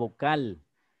 con una vocal,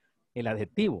 el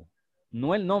adjetivo,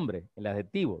 no el nombre, el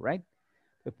adjetivo, right?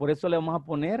 Pues por eso le vamos a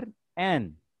poner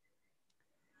an.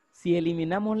 Si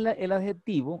eliminamos el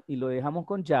adjetivo y lo dejamos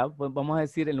con job, pues vamos a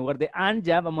decir, en lugar de an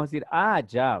job, vamos a decir a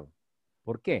job.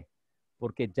 ¿Por qué?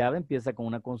 Porque job empieza con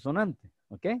una consonante,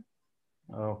 ¿ok?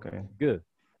 Ok. Good.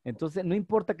 Entonces, no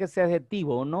importa que sea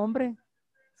adjetivo o nombre,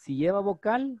 si lleva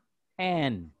vocal,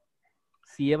 an.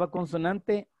 Si lleva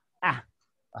consonante, a.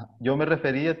 Yo me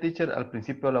refería, teacher, al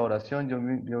principio de la oración. Yo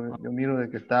miro de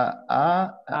que está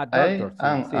Doctor, sí,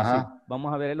 an, sí. ajá.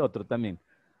 Vamos a ver el otro también.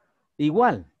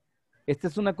 Igual, esta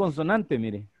es una consonante,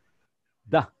 mire.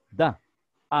 Da.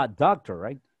 A doctor,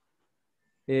 right?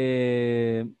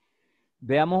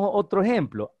 Veamos otro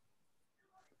ejemplo.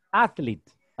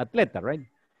 Athlete, atleta, right?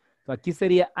 So aquí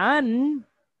sería an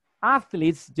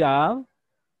athlete's job.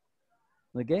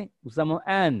 ¿Ok? Usamos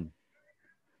an.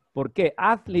 ¿Por qué?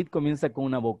 Athlete comienza con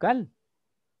una vocal.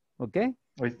 ¿Ok?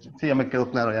 Hoy, sí, ya me quedó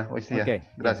claro ya. Hoy sí, ya. Okay,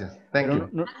 Gracias. Thank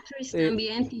you. Actress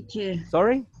también, teacher.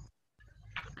 Sorry?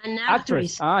 An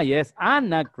actress. Yes.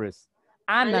 An actress.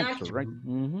 An An actor, right?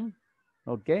 Mm-hmm.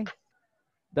 Okay.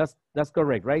 That's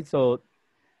correct, right? So,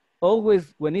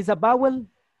 always, when it's a vowel,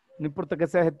 no importa que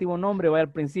sea adjetivo o nombre, vaya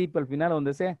al principio, al final,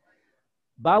 donde sea.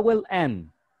 Vowel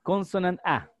an, consonant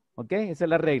a. ¿Ok? Esa es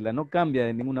la regla, no cambia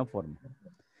de ninguna forma.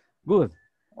 Good.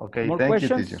 Okay, More thank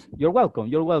questions? you, teacher. You're welcome,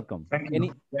 you're welcome. Thank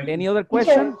you. Any other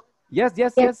question? Yes.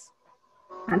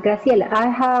 Graciela, I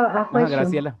have a question.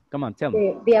 Graciela, come on, tell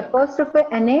me. The apostrophe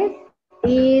an s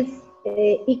is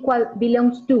equal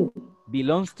belongs to.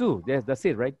 Belongs to, yes, that's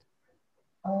it, right?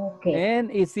 Okay.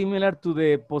 And it's similar to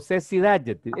the possessive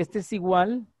adjective. Este es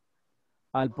igual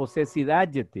al possessive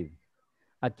adjective.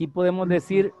 Aquí podemos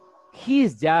decir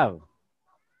his job.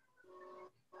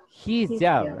 His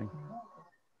job, right?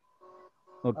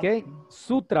 Okay.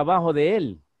 Su trabajo de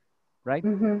él, right?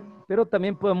 Pero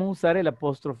también podemos usar el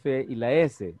apóstrofe y la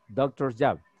S, doctor's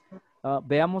job.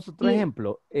 Veamos otro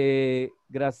ejemplo.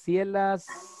 Graciela's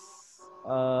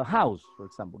house, for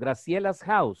example. Graciela's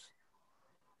house.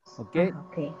 Okay.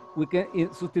 We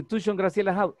can substitution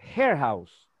Graciela's house, her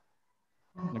house.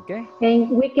 Okay. And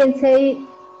we can say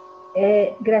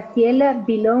Graciela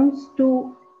belongs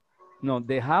to. No,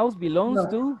 the house belongs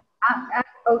to.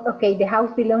 Okay, the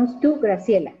house belongs to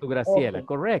Graciela. To Graciela,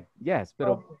 correct. Yes,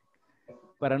 pero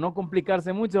para no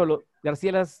complicarse mucho,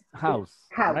 Graciela's house,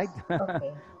 right?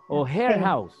 Okay. O her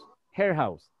house.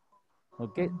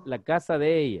 Okay, la casa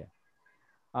de ella.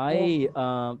 Hay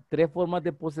 3 formas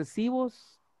de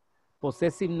posesivos.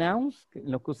 Possessive nouns,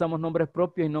 en los que usamos nombres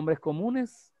propios y nombres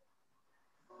comunes.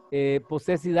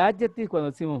 Possessive adjectives,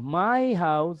 cuando decimos my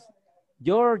house,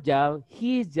 your job,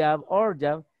 his job, our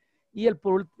job. Y el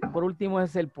por último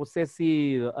es el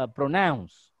possessive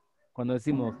pronouns, cuando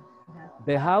decimos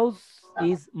the house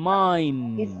is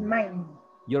mine. It's mine.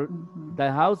 The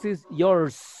house is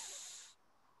yours.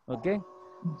 ¿Ok?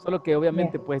 Solo que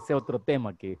obviamente puede ser otro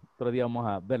tema que otro día vamos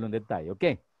a verlo en detalle. ¿Ok?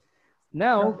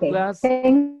 Now, class,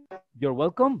 you're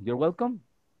welcome. You're welcome.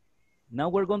 Now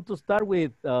we're going to start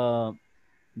with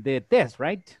the test,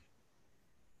 right?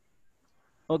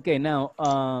 Okay, now,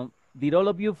 did all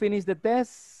of you finish the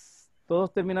test?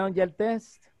 ¿Todos terminaron ya el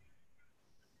test?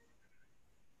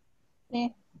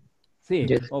 Sí. Sí,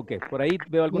 Yes. ok. Por ahí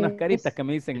veo algunas caritas que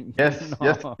me dicen. Yes, no.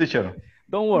 yes, teacher.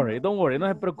 Don't worry, no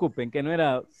se preocupen, que no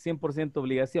era 100%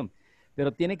 obligación.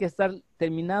 Pero tiene que estar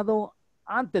terminado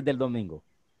antes del domingo.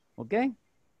 ¿Ok?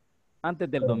 Antes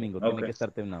del domingo tiene que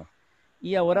estar terminado.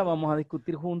 Y ahora vamos a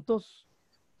discutir juntos,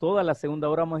 toda la segunda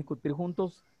hora vamos a discutir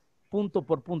juntos, punto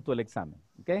por punto el examen.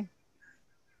 ¿Ok?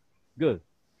 Good.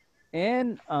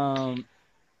 And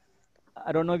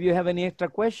I don't know if you have any extra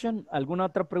question. ¿Alguna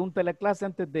otra pregunta de la clase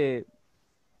antes de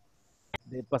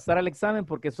pasar al examen?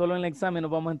 Porque solo en el examen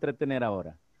nos vamos a entretener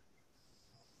ahora.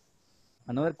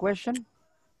 Another question?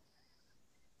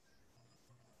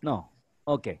 No.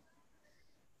 Ok.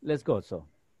 Let's go, so.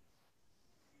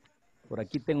 Por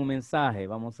aquí tengo un mensaje.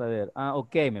 Vamos a ver. Ah,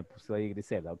 ok, me puso ahí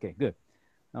Griselda. Ok, good.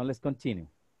 Now let's continue.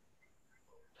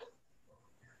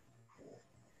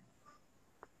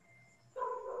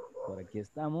 Por aquí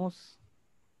estamos.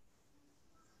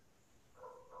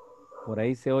 Por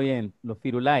ahí se oyen los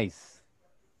firulais.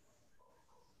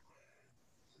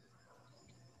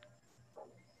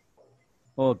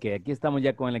 Ok, aquí estamos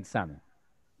ya con el examen.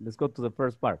 Let's go to the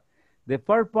first part. The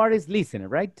first part is listening,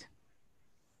 right?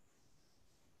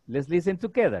 Let's listen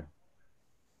together.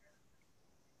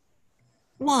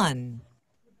 1.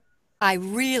 I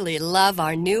really love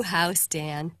our new house,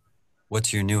 Dan.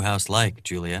 What's your new house like,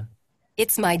 Julia?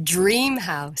 It's my dream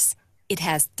house. It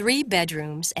has 3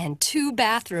 bedrooms and 2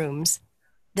 bathrooms.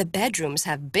 The bedrooms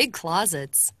have big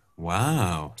closets.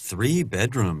 Wow, 3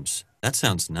 bedrooms. That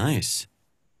sounds nice.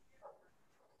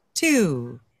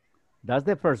 2. That's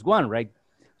the first one, right?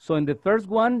 So in the first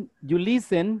one, you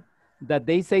listen that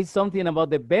they say something about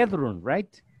the bedroom,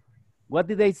 right? What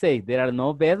did they say? There are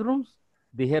no bedrooms.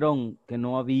 Dijeron que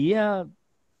no había.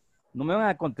 No me van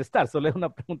a contestar, solo es una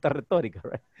pregunta retórica,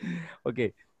 right? Ok.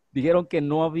 Dijeron que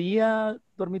no había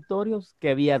dormitorios, que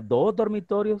había 2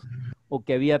 dormitorios o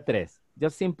que había 3.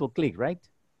 Just simple click, right?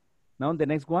 Now the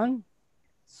next one.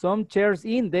 Some chairs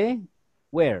in the,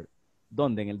 where?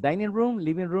 ¿Dónde? ¿En el dining room,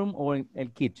 living room o en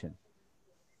el kitchen?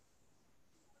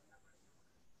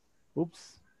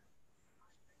 Oops.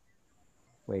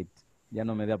 Wait, ya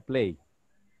no me da play.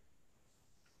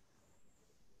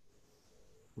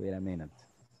 Wait a minute.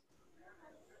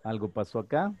 ¿Algo pasó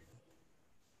acá?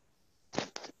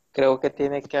 Creo que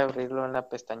tiene que abrirlo en la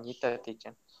pestañita,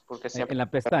 teacher. Porque siempre... En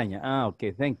la pestaña. Ah, ok,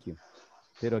 thank you.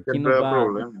 Pero aquí Siempre da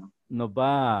problema. nos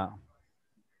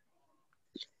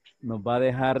va a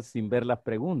dejar sin ver las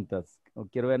preguntas. O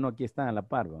quiero ver, no, aquí están a la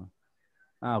par, ¿va?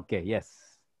 Ah, ok,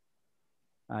 yes.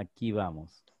 Aquí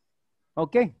vamos.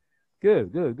 Ok,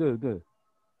 good, good, good, good.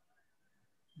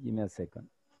 Give me a second.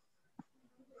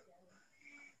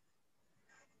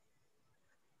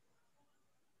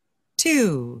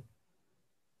 Two.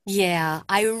 Yeah,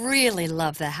 I really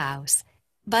love the house,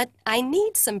 but I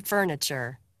need some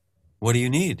furniture. What do you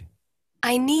need?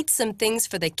 I need some things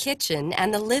for the kitchen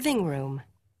and the living room.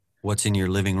 What's in your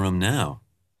living room now?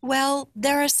 Well,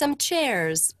 there are some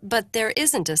chairs, but there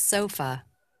isn't a sofa.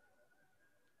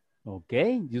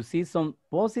 Okay, you see some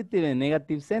positive and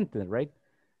negative sentence, right?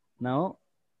 Now,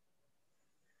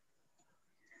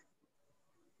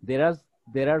 there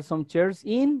are some chairs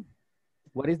in,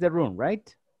 what is the room,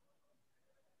 right?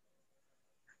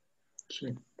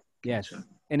 Sí. Yes.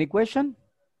 Any question?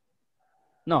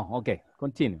 No, okay,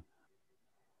 continue.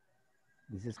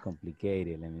 This is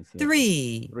complicated, let me see.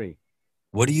 3.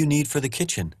 What do you need for the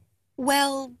kitchen?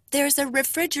 Well, there's a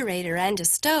refrigerator and a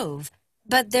stove,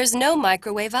 but there's no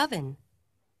microwave oven.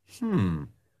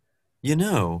 You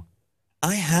know,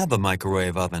 I have a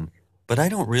microwave oven, but I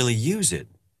don't really use it.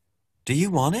 Do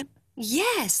you want it?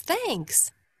 Yes,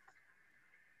 thanks.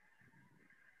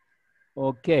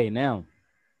 Okay, now.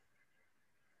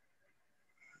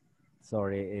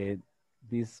 Sorry,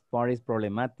 this part is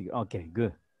problematic. Okay,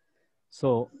 good.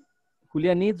 So,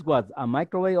 Julia needs what? A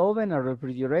microwave oven, a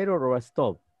refrigerator, or a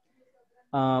stove?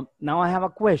 Now I have a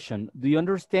question. Do you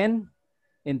understand?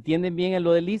 ¿Entienden bien en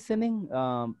lo de listening?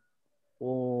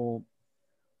 O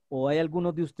hay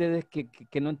algunos de ustedes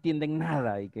que no entienden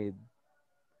nada y que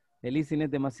el listening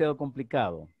es demasiado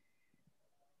complicado?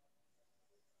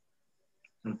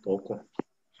 Un poco.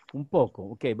 Un poco.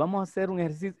 Ok, vamos a hacer un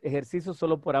ejercicio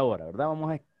solo por ahora, ¿verdad?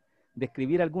 Vamos a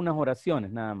describir algunas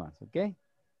oraciones nada más, ¿ok?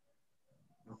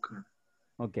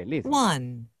 Ok, listen.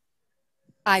 1.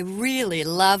 I really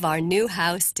love our new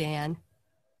house, Dan.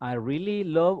 I really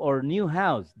love our new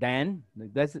house, Dan.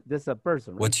 That's a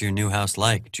person, right? What's your new house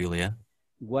like, Julia?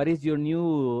 What is your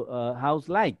new house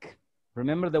like?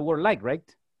 Remember the word like, right?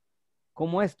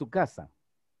 ¿Cómo es tu casa?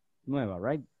 Nueva,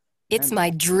 right? It's my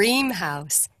dream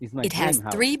house. It's my It has dream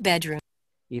house. 3 bedrooms.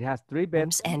 It has 3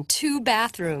 bedrooms and 2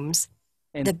 bathrooms.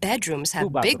 And the bedrooms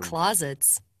have big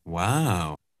closets.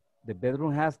 Wow. The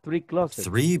bedroom has 3 closets.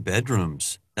 3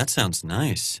 bedrooms. That sounds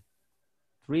nice.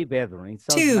 3 bedrooms.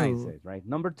 It sounds 2. nice, right?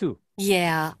 Number 2.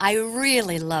 Yeah, I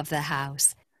really love the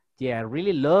house. Yeah, I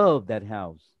really love that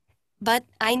house. But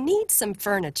I need some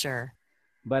furniture.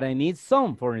 But I need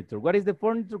some furniture. What is the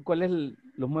furniture? ¿Cuál es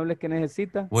los muebles que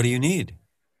necesita? What do you need?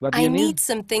 What do you I need? need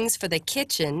some things for the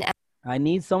kitchen I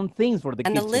need some things for the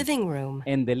and kitchen. the living room.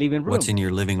 And the living room. What's in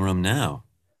your living room now?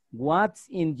 What's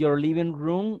in your living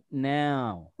room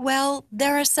now? Well,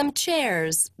 there are some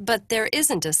chairs, but there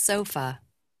isn't a sofa.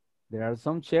 There are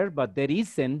some chairs, but there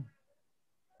isn't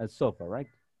a sofa, right?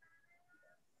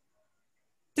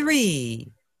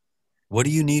 3. What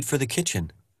do you need for the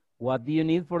kitchen? What do you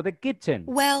need for the kitchen?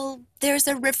 Well, there's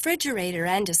a refrigerator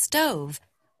and a stove.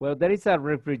 Well, there is a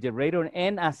refrigerator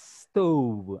and a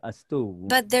stove. A stove.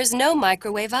 But there's no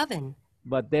microwave oven.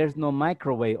 But there's no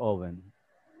microwave oven.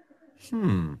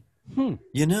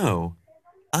 You know,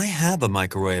 I have a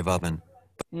microwave oven.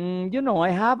 You know, I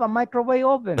have a microwave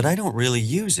oven. But I don't really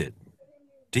use it.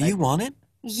 Do you want it?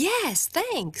 Yes,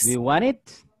 thanks. Do you want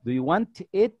it? Do you want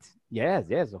it? Yes,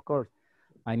 yes, of course.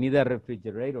 I need a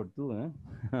refrigerator too.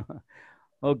 Huh?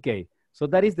 Okay, so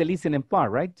that is the listening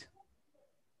part, right?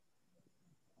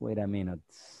 Wait a minute.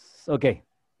 Okay,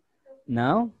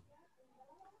 now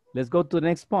let's go to the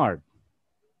next part.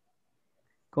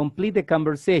 Complete the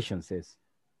conversation, says.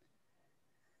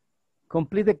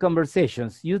 Complete the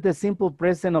conversations. Use the simple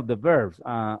present of the verbs.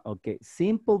 Okay,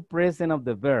 simple present of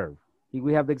the verb. Here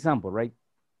we have the example, right?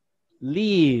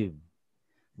 Leave.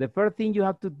 The first thing you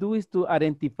have to do is to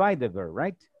identify the verb,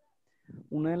 right?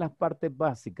 Una de las partes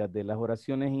básicas de las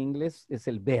oraciones en inglés es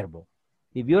el verbo.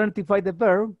 If you identify the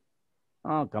verb,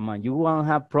 oh, come on, you won't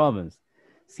have problems.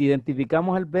 Si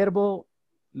identificamos el verbo,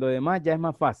 lo demás ya es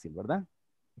más fácil, ¿verdad?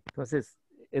 Entonces,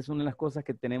 es una de las cosas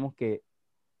que tenemos que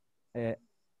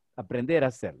aprender a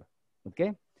hacerlo.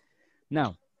 Okay?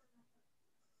 Now,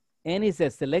 and it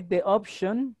says select the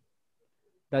option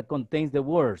that contains the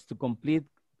words to complete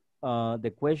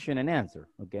the question and answer.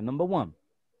 Okay, number 1.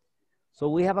 So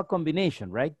we have a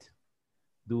combination, right?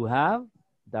 Do have,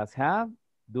 does have,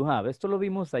 do have. Esto lo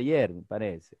vimos ayer, me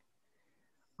parece.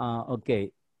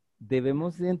 Ok,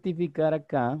 debemos identificar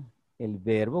acá el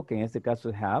verbo, que en este caso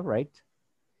es have, right?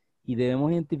 Y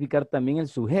debemos identificar también el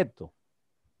sujeto.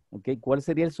 Ok, ¿cuál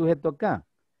sería el sujeto acá?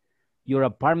 Your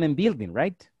apartment building,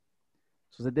 right?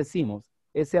 Entonces decimos,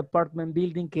 ¿ese apartment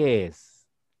building qué es?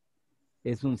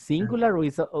 ¿Es un singular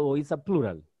o es a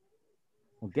plural?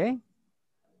 ¿Ok?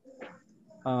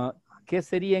 ¿Qué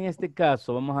sería en este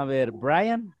caso? Vamos a ver,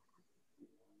 Brian.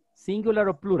 ¿Singular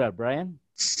o plural, Brian?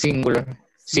 Singular.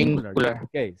 Singular.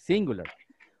 Ok, singular.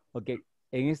 Ok,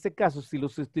 en este caso, si lo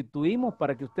sustituimos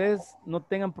para que ustedes no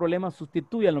tengan problemas,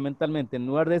 sustitúyanlo mentalmente. En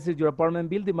lugar de decir your apartment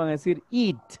building, van a decir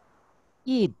it.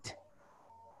 It.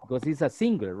 Because it's a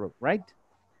singular, right?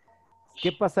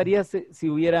 ¿Qué pasaría si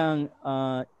hubieran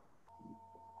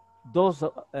dos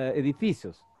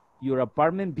edificios? Your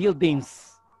apartment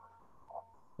buildings.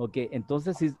 Ok,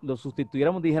 entonces si lo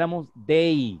sustituyéramos, dijéramos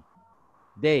they.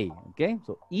 They, ok?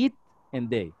 So, it and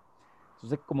they.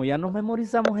 Entonces, como ya nos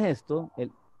memorizamos esto,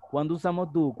 cuando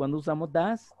usamos do, cuando usamos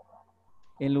das,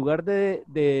 en lugar de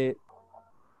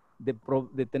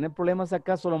tener problemas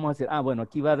acá, solo vamos a decir, bueno,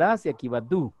 aquí va das y aquí va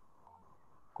do.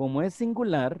 Como es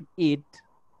singular, it,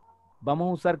 vamos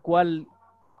a usar ¿cuál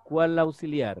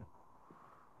auxiliar?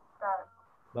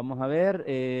 Vamos a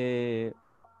ver,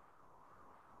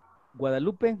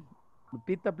 Guadalupe,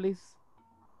 Lupita, please.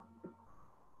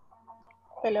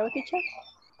 Hello, teacher.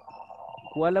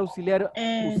 ¿Cuál auxiliar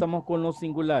usamos con los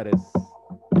singulares?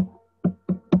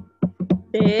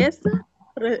 ¿De esa?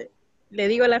 ¿Le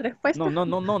digo la respuesta?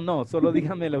 No, solo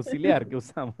dígame el auxiliar que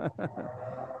usamos.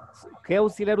 ¿Qué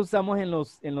auxiliar usamos en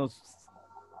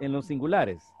los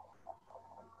singulares?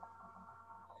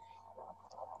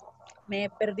 Me he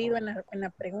perdido en la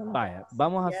pregunta. Vaya,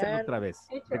 vamos a hacerlo otra vez.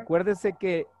 Recuérdese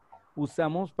que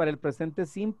usamos para el presente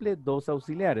simple dos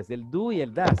auxiliares, el do y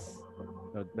el das,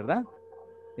 ¿verdad?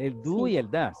 El do y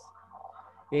el das.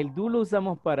 El do lo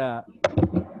usamos para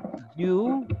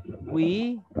you,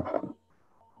 we,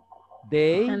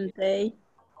 they,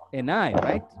 and I,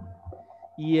 right?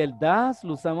 Y el das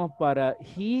lo usamos para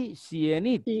he, she, and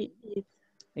it.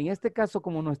 En este caso,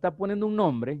 como nos está poniendo un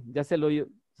nombre, ya se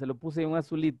lo puse en un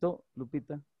azulito,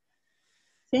 Lupita.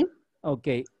 Sí. Ok.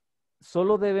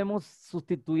 Solo debemos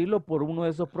sustituirlo por uno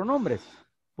de esos pronombres.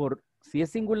 Por si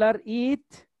es singular, it,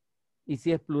 y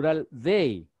si es plural,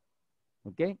 they.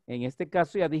 ¿Ok? En este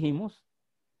caso ya dijimos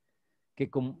que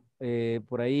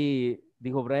por ahí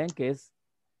dijo Brian que es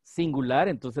singular,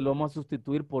 entonces lo vamos a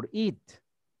sustituir por it.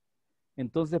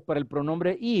 Entonces para el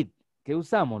pronombre it, ¿qué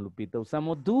usamos, Lupita?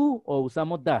 ¿Usamos do o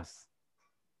usamos das?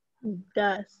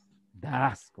 Das.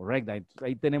 Das, correcto.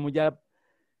 Ahí tenemos ya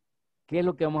qué es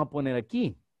lo que vamos a poner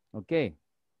aquí. Ok.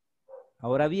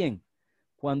 Ahora bien,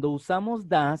 cuando usamos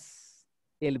das,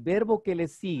 el verbo que le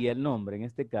sigue al nombre, en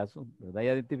este caso, ¿verdad?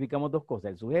 Ya identificamos dos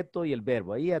cosas, el sujeto y el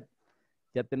verbo. Ahí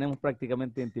ya tenemos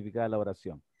prácticamente identificada la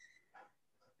oración.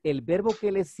 El verbo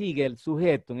que le sigue al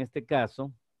sujeto, en este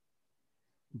caso,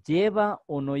 ¿lleva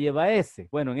o no lleva ese?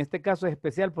 Bueno, en este caso es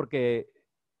especial porque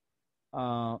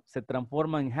se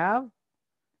transforma en have.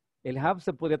 El have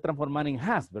se podría transformar en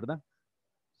has, ¿verdad?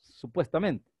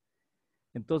 Supuestamente.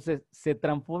 Entonces, ¿se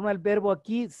transforma el verbo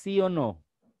aquí, sí o no?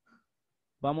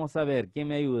 Vamos a ver, ¿quién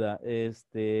me ayuda?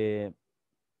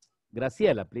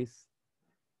 Graciela, please.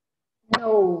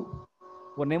 No.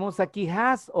 ¿Ponemos aquí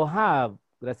has o have,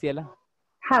 Graciela?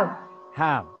 Have.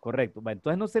 Have, correcto. Va,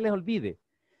 entonces no se les olvide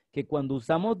que cuando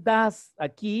usamos das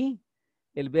aquí,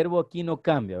 el verbo aquí no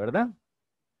cambia, ¿verdad?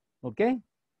 ¿Ok?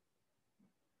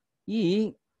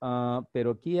 Y,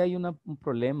 pero aquí hay un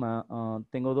problema.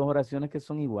 Tengo dos oraciones que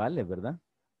son iguales, ¿verdad?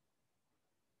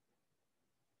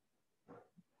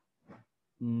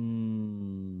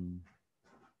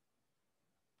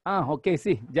 Ok,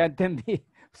 sí, ya entendí.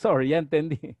 Sorry, ya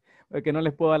entendí. Porque no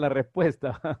les puedo dar la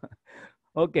respuesta.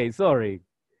 Ok, sorry.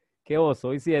 Qué oso,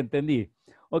 hoy sí entendí.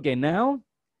 Ok, now,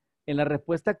 en la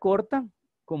respuesta corta,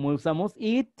 como usamos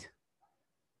it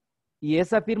y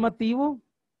es afirmativo,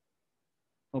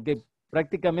 ok,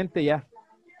 prácticamente ya.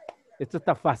 Esto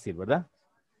está fácil, ¿verdad?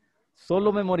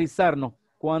 Solo memorizarnos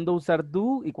cuándo usar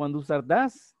do y cuándo usar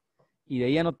das y de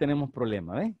ahí ya no tenemos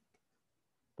problema, ¿ves?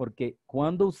 Porque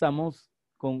cuando usamos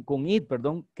con it,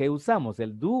 perdón, ¿qué usamos?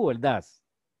 ¿El do o el das?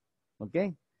 ¿Ok?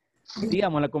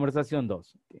 Sigamos la conversación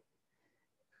 2. Okay.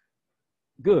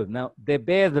 Good. Now, the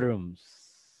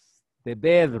bedrooms. The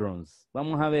bedrooms.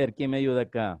 Vamos a ver quién me ayuda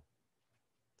acá.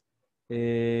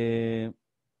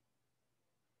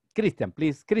 Christian,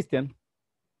 please. Christian.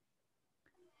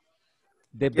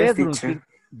 The bedrooms, teacher.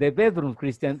 the bedrooms,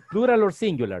 Christian. Plural or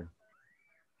singular?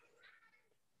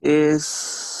 Es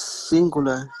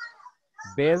singular.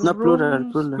 Bedrooms, No,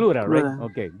 plural, plural, right?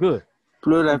 Okay, good.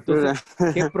 Plural, Entonces,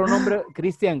 plural. ¿qué pronombre,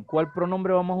 Cristian, cuál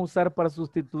pronombre vamos a usar para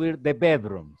sustituir the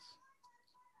bedrooms?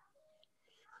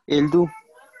 El do.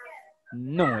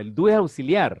 No, el do es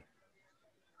auxiliar.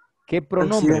 ¿Qué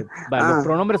pronombre? Va, los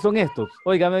pronombres son estos.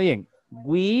 Óigame bien.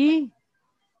 We,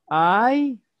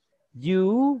 I,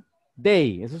 you,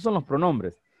 they. Esos son los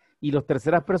pronombres. Y las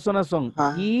terceras personas son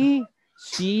he,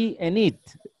 she, and it.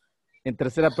 En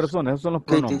tercera persona, esos son los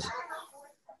pronombres.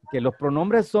 Que los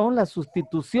pronombres son la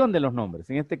sustitución de los nombres.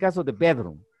 En este caso, the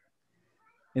bedroom.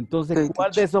 Entonces,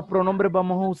 ¿cuál de esos pronombres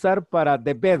vamos a usar para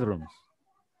the bedrooms?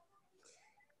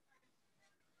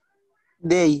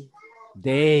 They.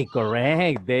 They,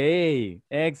 correct, they.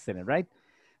 Excellent, right?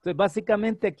 Entonces,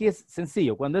 básicamente aquí es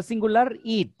sencillo. Cuando es singular,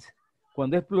 it.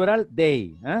 Cuando es plural,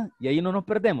 they. ¿Eh? Y ahí no nos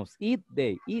perdemos. It,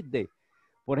 they, it, they.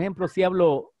 Por ejemplo, si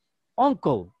hablo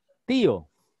uncle, tío.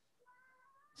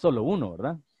 Solo uno,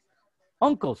 ¿verdad?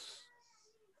 Uncles.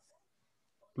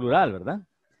 Plural, ¿verdad?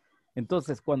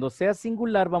 Entonces, cuando sea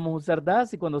singular vamos a usar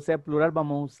das y cuando sea plural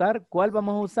vamos a usar, ¿cuál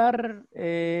vamos a usar,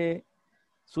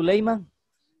 Zuleima?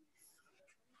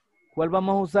 ¿Cuál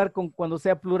vamos a usar cuando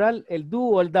sea plural? ¿El do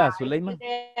o el das, Zuleima?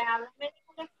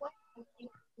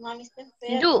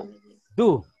 Do.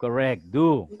 Do, correct,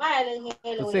 do.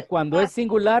 Entonces, cuando es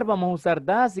singular vamos a usar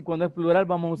das y cuando es plural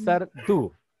vamos a usar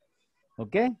do.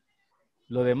 ¿Ok?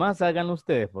 Lo demás háganlo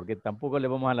ustedes porque tampoco le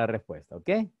vamos a la respuesta, ¿ok?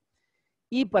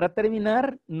 Y para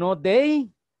terminar, no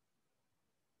they.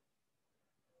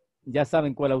 Ya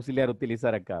saben cuál auxiliar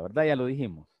utilizar acá, ¿verdad? Ya lo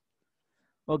dijimos.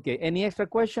 Ok, any extra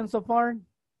questions so far?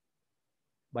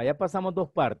 Vaya, pasamos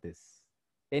dos partes.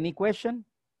 Any question?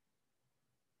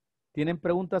 ¿Tienen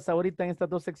preguntas ahorita en estas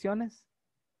dos secciones?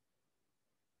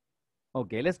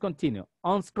 Ok, let's continue.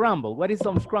 Unscramble. What is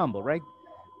unscramble, right?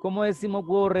 ¿Cómo decimos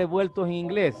huevos revueltos en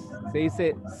inglés? Se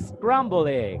dice scrambled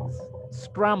eggs.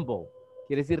 Scramble.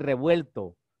 Quiere decir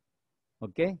revuelto.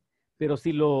 ¿Ok? Pero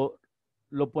si lo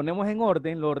ponemos en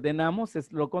orden, lo ordenamos,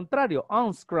 es lo contrario.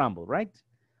 Unscramble, right?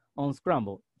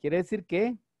 Unscramble. Quiere decir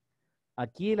que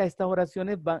aquí estas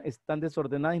oraciones están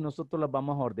desordenadas y nosotros las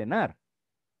vamos a ordenar.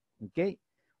 ¿Ok?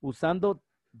 Usando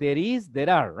there is,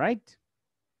 there are, right?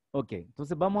 Ok,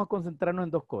 entonces vamos a concentrarnos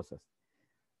en dos cosas.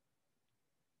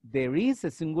 There is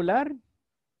es singular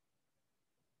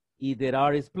y there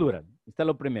are es plural. Está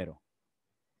lo primero.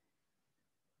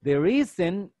 There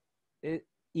isn't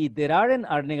y there aren't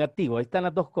are negativo. Ahí están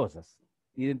las dos cosas.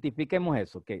 Identifiquemos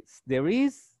eso. Ok, there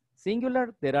is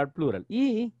singular, there are plural.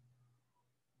 Y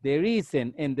there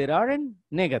isn't and there aren't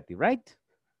negative, right?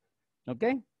 Ok.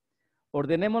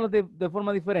 Ordenémoslo de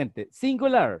forma diferente.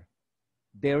 Singular,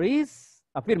 there is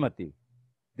affirmative.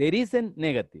 There isn't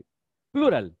negative.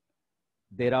 Plural,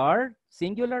 there are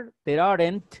singular, there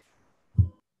aren't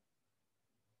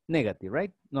negative,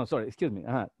 right? No, sorry, excuse me.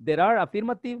 There are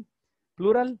affirmative,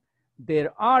 plural,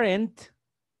 there aren't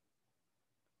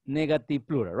negative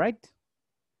plural, right?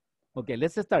 Ok,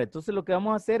 let's start. Entonces lo que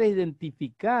vamos a hacer es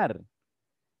identificar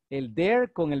el there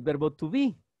con el verbo to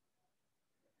be.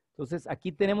 Entonces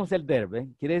aquí tenemos el verbo.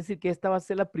 Quiere decir que esta va a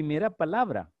ser la primera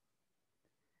palabra.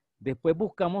 Después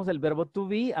buscamos el verbo to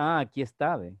be. Aquí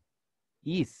está, ¿ve?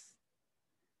 Is.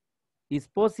 Is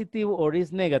positive or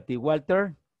is negative,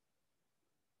 Walter?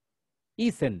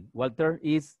 Isn't, Walter,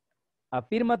 is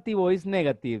affirmative or is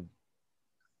negative?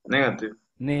 Negative.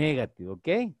 Negative, ¿ok?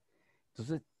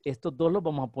 Entonces, estos dos los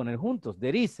vamos a poner juntos,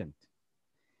 there isn't.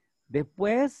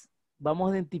 Después, vamos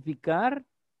a identificar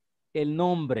el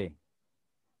nombre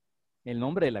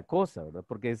de la cosa, ¿verdad?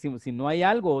 Porque decimos, si no hay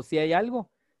algo o si hay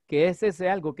algo, ¿qué es ese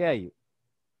algo que hay?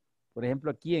 Por ejemplo,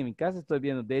 aquí en mi casa estoy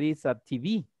viendo, there is a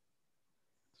TV.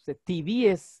 Entonces,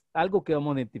 TV es algo que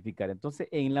vamos a identificar. Entonces,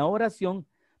 en la oración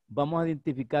vamos a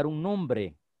identificar un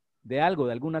nombre de algo,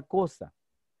 de alguna cosa.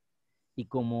 Y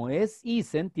como es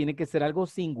isn't, tiene que ser algo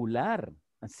singular.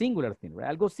 A singular thing, right?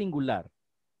 Algo singular.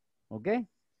 ¿Ok?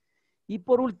 Y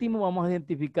por último, vamos a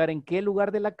identificar en qué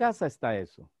lugar de la casa está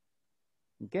eso.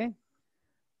 ¿Ok?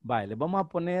 Vale, les vamos a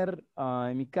poner,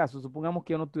 en mi caso, supongamos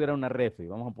que yo no tuviera una refri.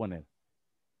 Vamos a poner,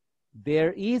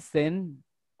 there isn't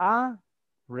a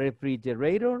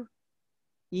refrigerator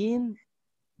in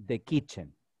the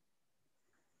kitchen.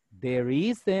 There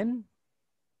isn't,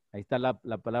 ahí está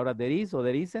la palabra there is o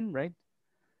there isn't, right?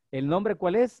 ¿El nombre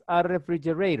cuál es? A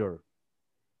refrigerator.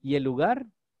 ¿Y el lugar?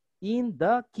 In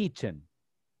the kitchen.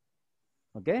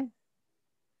 ¿Ok?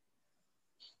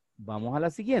 Vamos a la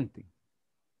siguiente.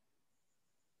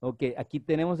 Ok, aquí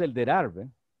tenemos el there are, ¿ve?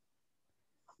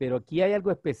 Pero aquí hay algo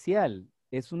especial.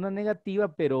 Es una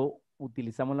negativa, pero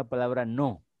utilizamos la palabra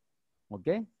no. ¿Ok?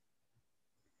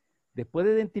 Después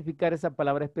de identificar esa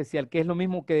palabra especial, que es lo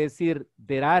mismo que decir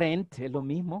there aren't, es lo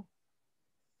mismo,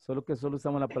 solo que solo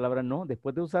usamos la palabra no.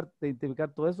 Después de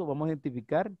identificar todo eso, vamos a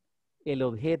identificar el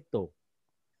objeto.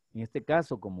 En este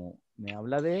caso, como me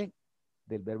habla del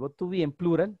verbo to be en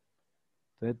plural,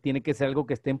 entonces tiene que ser algo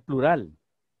que esté en plural.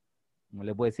 No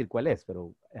les voy a decir cuál es,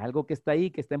 pero es algo que está ahí,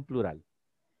 que está en plural.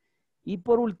 Y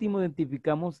por último,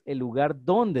 identificamos el lugar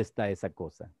donde está esa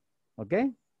cosa. ¿Ok?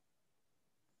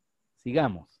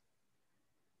 Sigamos.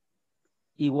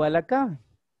 Igual acá.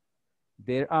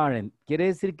 There aren't. Quiere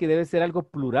decir que debe ser algo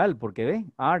plural, porque ve,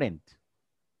 aren't.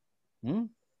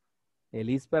 El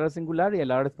is para singular y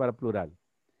el are es para plural.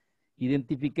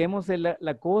 Identifiquemos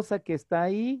la cosa que está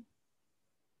ahí,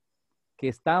 que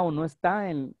está o no está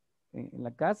en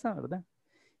la casa, ¿verdad?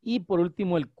 Y por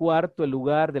último, el cuarto, el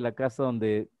lugar de la casa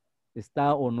donde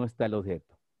está o no está el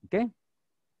objeto. ¿Ok?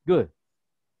 Good.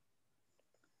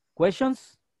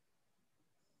 Questions?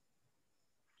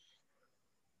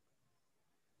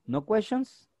 No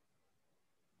questions?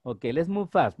 Ok, let's move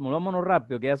fast. Movámonos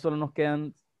rápido, que ya solo nos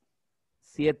quedan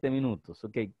 7 minutos.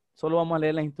 Ok, solo vamos a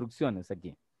leer las instrucciones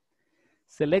aquí.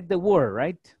 Select the word,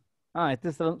 right?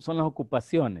 Estas son las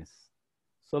ocupaciones.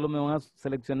 Solo me van a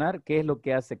seleccionar qué es lo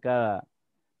que hace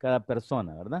cada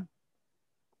persona, ¿verdad?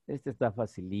 Este está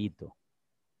facilito.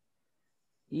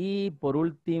 Y por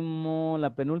último,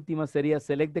 la penúltima sería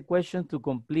select the question to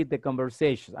complete the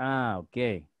conversation.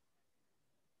 Ok.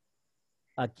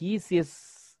 Aquí sí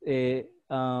es,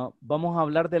 vamos a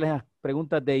hablar de las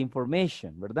preguntas de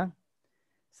information, ¿verdad?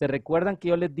 ¿Se recuerdan que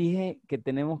yo les dije que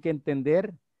tenemos que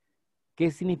entender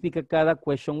qué significa cada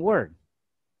question word?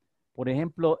 Por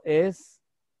ejemplo,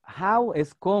 how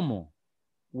es cómo,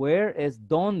 where es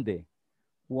dónde,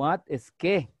 what es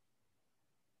qué.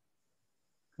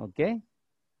 ¿Ok?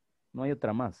 No hay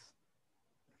otra más.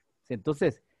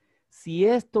 Entonces, si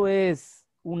esto es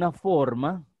una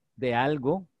forma de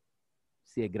algo,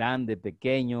 si es grande,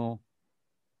 pequeño,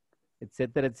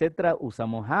 etcétera, etcétera,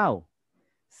 usamos how.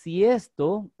 Si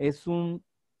esto es un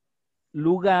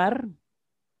lugar,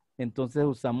 entonces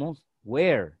usamos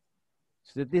where. Si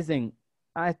ustedes dicen,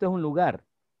 esto es un lugar.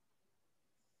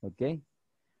 ¿Ok?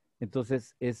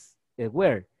 Entonces es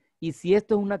where. Y si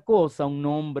esto es una cosa, un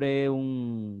nombre,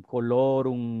 un color,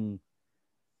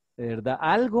 ¿verdad?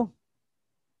 Algo,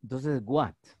 entonces es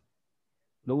what.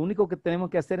 Lo único que tenemos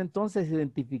que hacer entonces es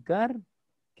identificar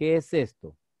qué es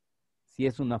esto. Si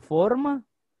es una forma,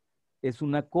 es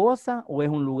una cosa o es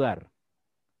un lugar.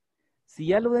 Si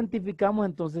ya lo identificamos,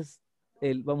 entonces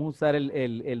vamos a usar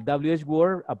el WH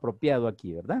word apropiado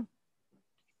aquí, ¿verdad?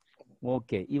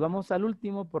 Ok, y vamos al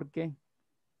último porque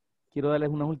quiero darles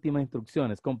unas últimas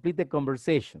instrucciones. Complete the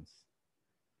conversations.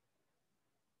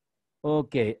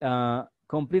 Ok,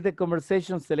 complete the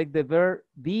conversation, select the verb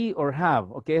be or have.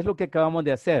 Ok, es lo que acabamos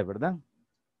de hacer, ¿verdad?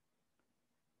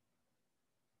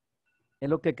 Es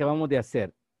lo que acabamos de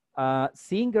hacer.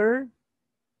 Singer,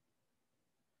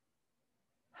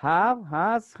 have,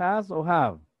 has o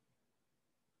have.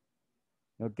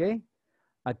 Ok.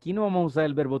 Aquí no vamos a usar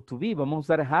el verbo to be, vamos a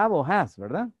usar have o has,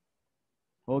 ¿verdad?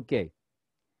 Ok.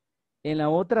 En la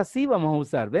otra sí vamos a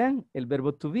usar, vean, el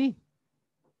verbo to be.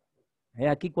 Es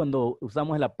aquí cuando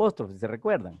usamos el apóstrofe, ¿se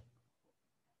recuerdan?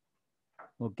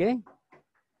 Ok.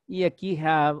 Y aquí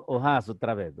have o has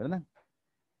otra vez, ¿verdad?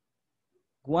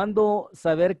 ¿Cuándo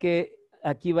saber que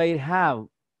aquí va a ir have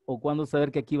o cuándo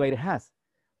saber que aquí va a ir has?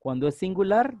 Cuando es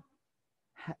singular,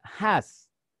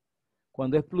 has.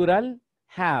 Cuando es plural,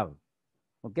 have.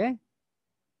 ¿Ok?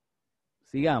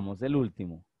 Sigamos, el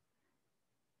último.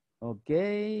 Ok.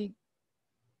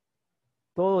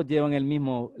 Todos llevan el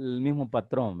mismo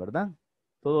patrón, ¿verdad?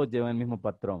 Todos llevan el mismo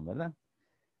patrón, ¿verdad?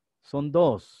 Son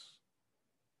dos.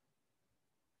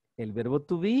 El verbo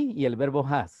to be y el verbo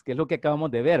has, que es lo que acabamos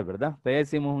de ver, ¿verdad? Ustedes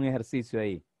hicimos un ejercicio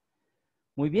ahí.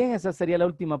 Muy bien, esa sería la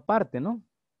última parte, ¿no?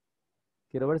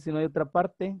 Quiero ver si no hay otra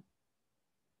parte.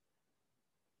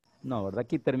 No, ¿verdad?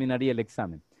 Aquí terminaría el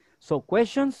examen. So,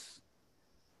 questions.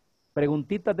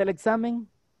 Preguntitas del examen.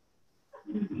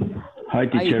 Hi, Ahí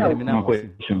teacher. No terminamos. Sí.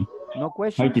 question. No Hi,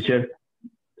 questions. teacher.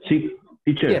 Sí,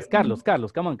 teacher. Yes, Carlos.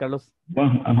 Come on, Carlos. I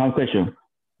have a question.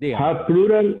 Dígame. Have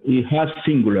plural y have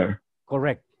singular.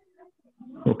 Correct.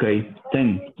 Okay,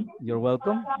 10. You're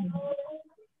welcome.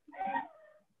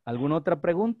 ¿Alguna otra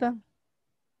pregunta?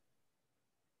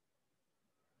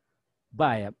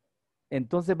 Vaya,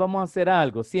 entonces vamos a hacer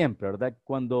algo siempre, ¿verdad?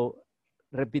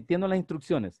 Repitiendo las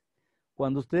instrucciones,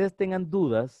 cuando ustedes tengan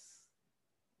dudas,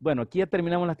 bueno, aquí ya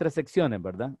terminamos las 3 secciones,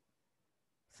 ¿verdad?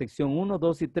 Sección 1,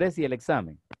 2 y 3 y el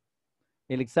examen.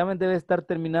 El examen debe estar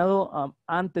terminado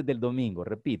antes del domingo,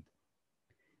 repito.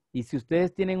 Y si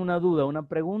ustedes tienen una duda, una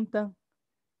pregunta,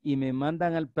 y me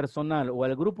mandan al personal o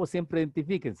al grupo, siempre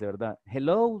identifíquense, ¿verdad?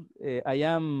 Hello, I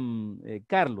am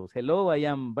Carlos. Hello, I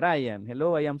am Brian.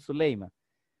 Hello, I am Zuleima.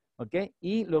 ¿Ok?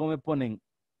 Y luego me ponen,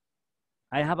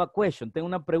 I have a question. Tengo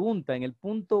una pregunta en el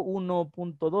punto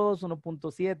 1.2,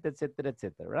 1.7, etcétera,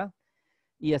 etcétera, ¿verdad?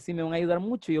 Y así me van a ayudar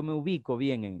mucho. Yo me ubico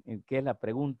bien en qué es la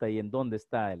pregunta y en dónde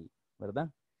está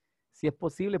 ¿verdad? Si es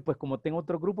posible, pues como tengo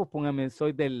otro grupo, pónganme,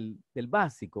 soy del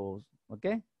básico, ¿ok?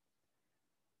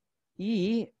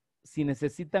 Y si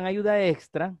necesitan ayuda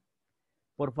extra,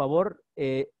 por favor,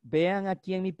 vean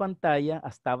aquí en mi pantalla,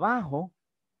 hasta abajo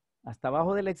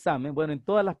del examen, bueno, en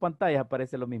todas las pantallas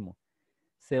aparece lo mismo.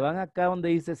 Se van acá donde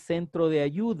dice centro de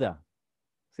ayuda,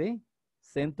 ¿sí?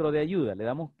 Centro de ayuda. Le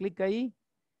damos clic ahí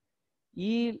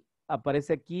y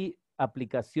aparece aquí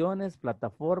aplicaciones,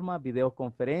 plataformas,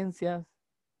 videoconferencias.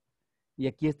 Y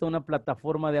aquí está una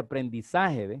plataforma de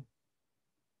aprendizaje, ¿ve?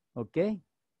 ¿Ok?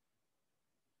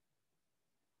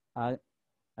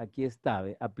 Aquí está,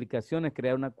 ¿ve? Aplicaciones,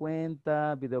 crear una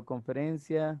cuenta,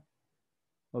 videoconferencia.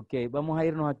 Ok, vamos a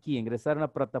irnos aquí, ingresar a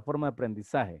una plataforma de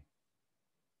aprendizaje.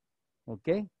 ¿Ok?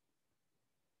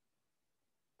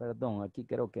 Perdón, aquí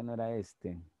creo que no era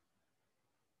este.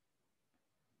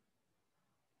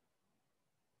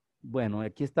 Bueno,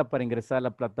 aquí está para ingresar a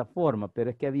la plataforma, pero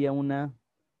es que había una,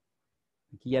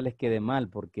 aquí ya les quedé mal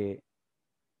porque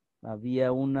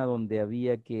había una donde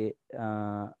había que,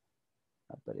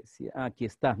 aparecía, aquí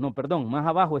está, no, perdón, más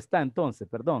abajo está entonces,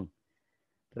 perdón.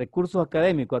 Recursos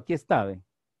académicos, aquí está, ¿ve?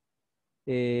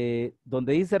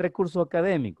 Donde dice recursos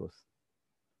académicos,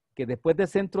 que después de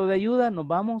centro de ayuda nos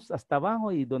vamos hasta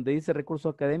abajo y donde dice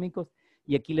recursos académicos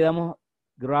y aquí le damos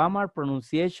grammar,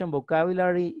 pronunciation,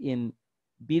 vocabulary en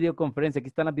videoconferencia. Aquí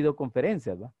están las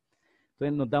videoconferencias, ¿va?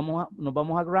 Entonces nos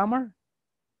vamos a grammar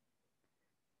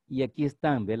y aquí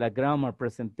están, ¿ve? La grammar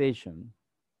presentation.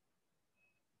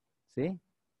 ¿Sí?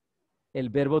 El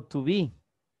verbo to be.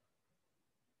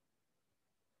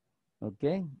 ¿Ok?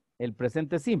 El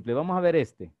presente simple. Vamos a ver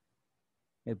este.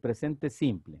 El presente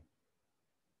simple.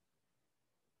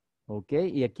 ¿Ok?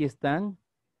 Y aquí están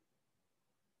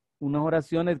unas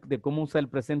oraciones de cómo usar el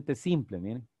presente simple,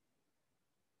 miren.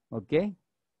 ¿Ok?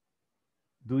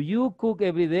 Do you cook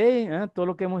every day? Todo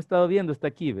lo que hemos estado viendo está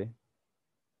aquí, ¿ve?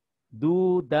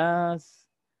 Do, does,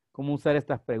 cómo usar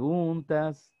estas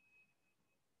preguntas.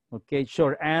 ¿Ok?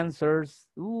 Short answers.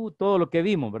 Todo lo que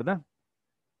vimos, ¿verdad?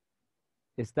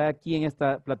 Está aquí en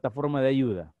esta plataforma de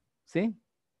ayuda, ¿sí?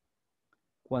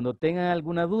 Cuando tengan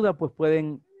alguna duda, pues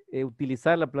pueden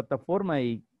utilizar la plataforma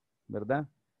y, ¿verdad?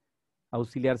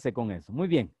 Auxiliarse con eso. Muy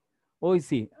bien. Hoy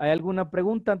sí. ¿Hay alguna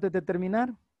pregunta antes de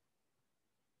terminar?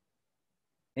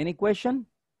 Any question?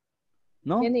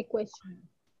 No? Any question?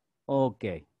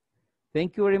 Okay.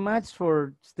 Thank you very much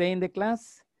for staying in the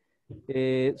class.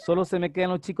 Solo se me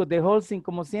quedan los chicos de Holcim,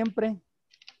 como siempre,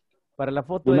 para la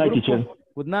foto Good de night, grupo. teacher.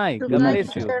 Good night. Good God night,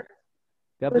 bless you. teacher.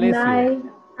 God Good bless you. night.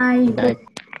 Good night.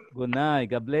 Good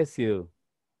night. God bless you.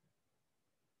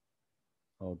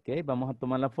 Ok, vamos a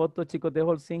tomar la foto, chicos de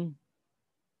Holcim.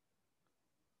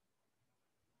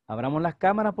 Abramos las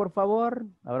cámaras, por favor.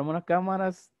 Abramos las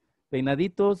cámaras.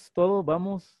 Peinaditos, todos,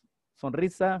 vamos.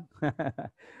 Sonrisa.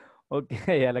 Ok,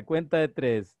 a la cuenta de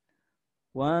 3.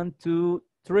 1, 2,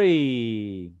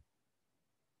 3.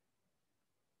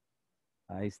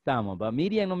 Ahí estamos. Va,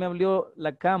 Miriam no me abrió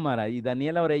la cámara y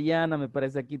Daniela Orellana me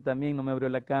parece aquí también no me abrió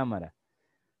la cámara.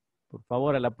 Por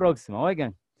favor, a la próxima.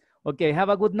 Oigan. Ok,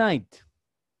 have a good night.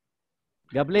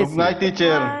 God bless Good night, you.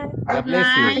 teacher. God bless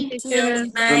you.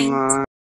 Good night. Good night.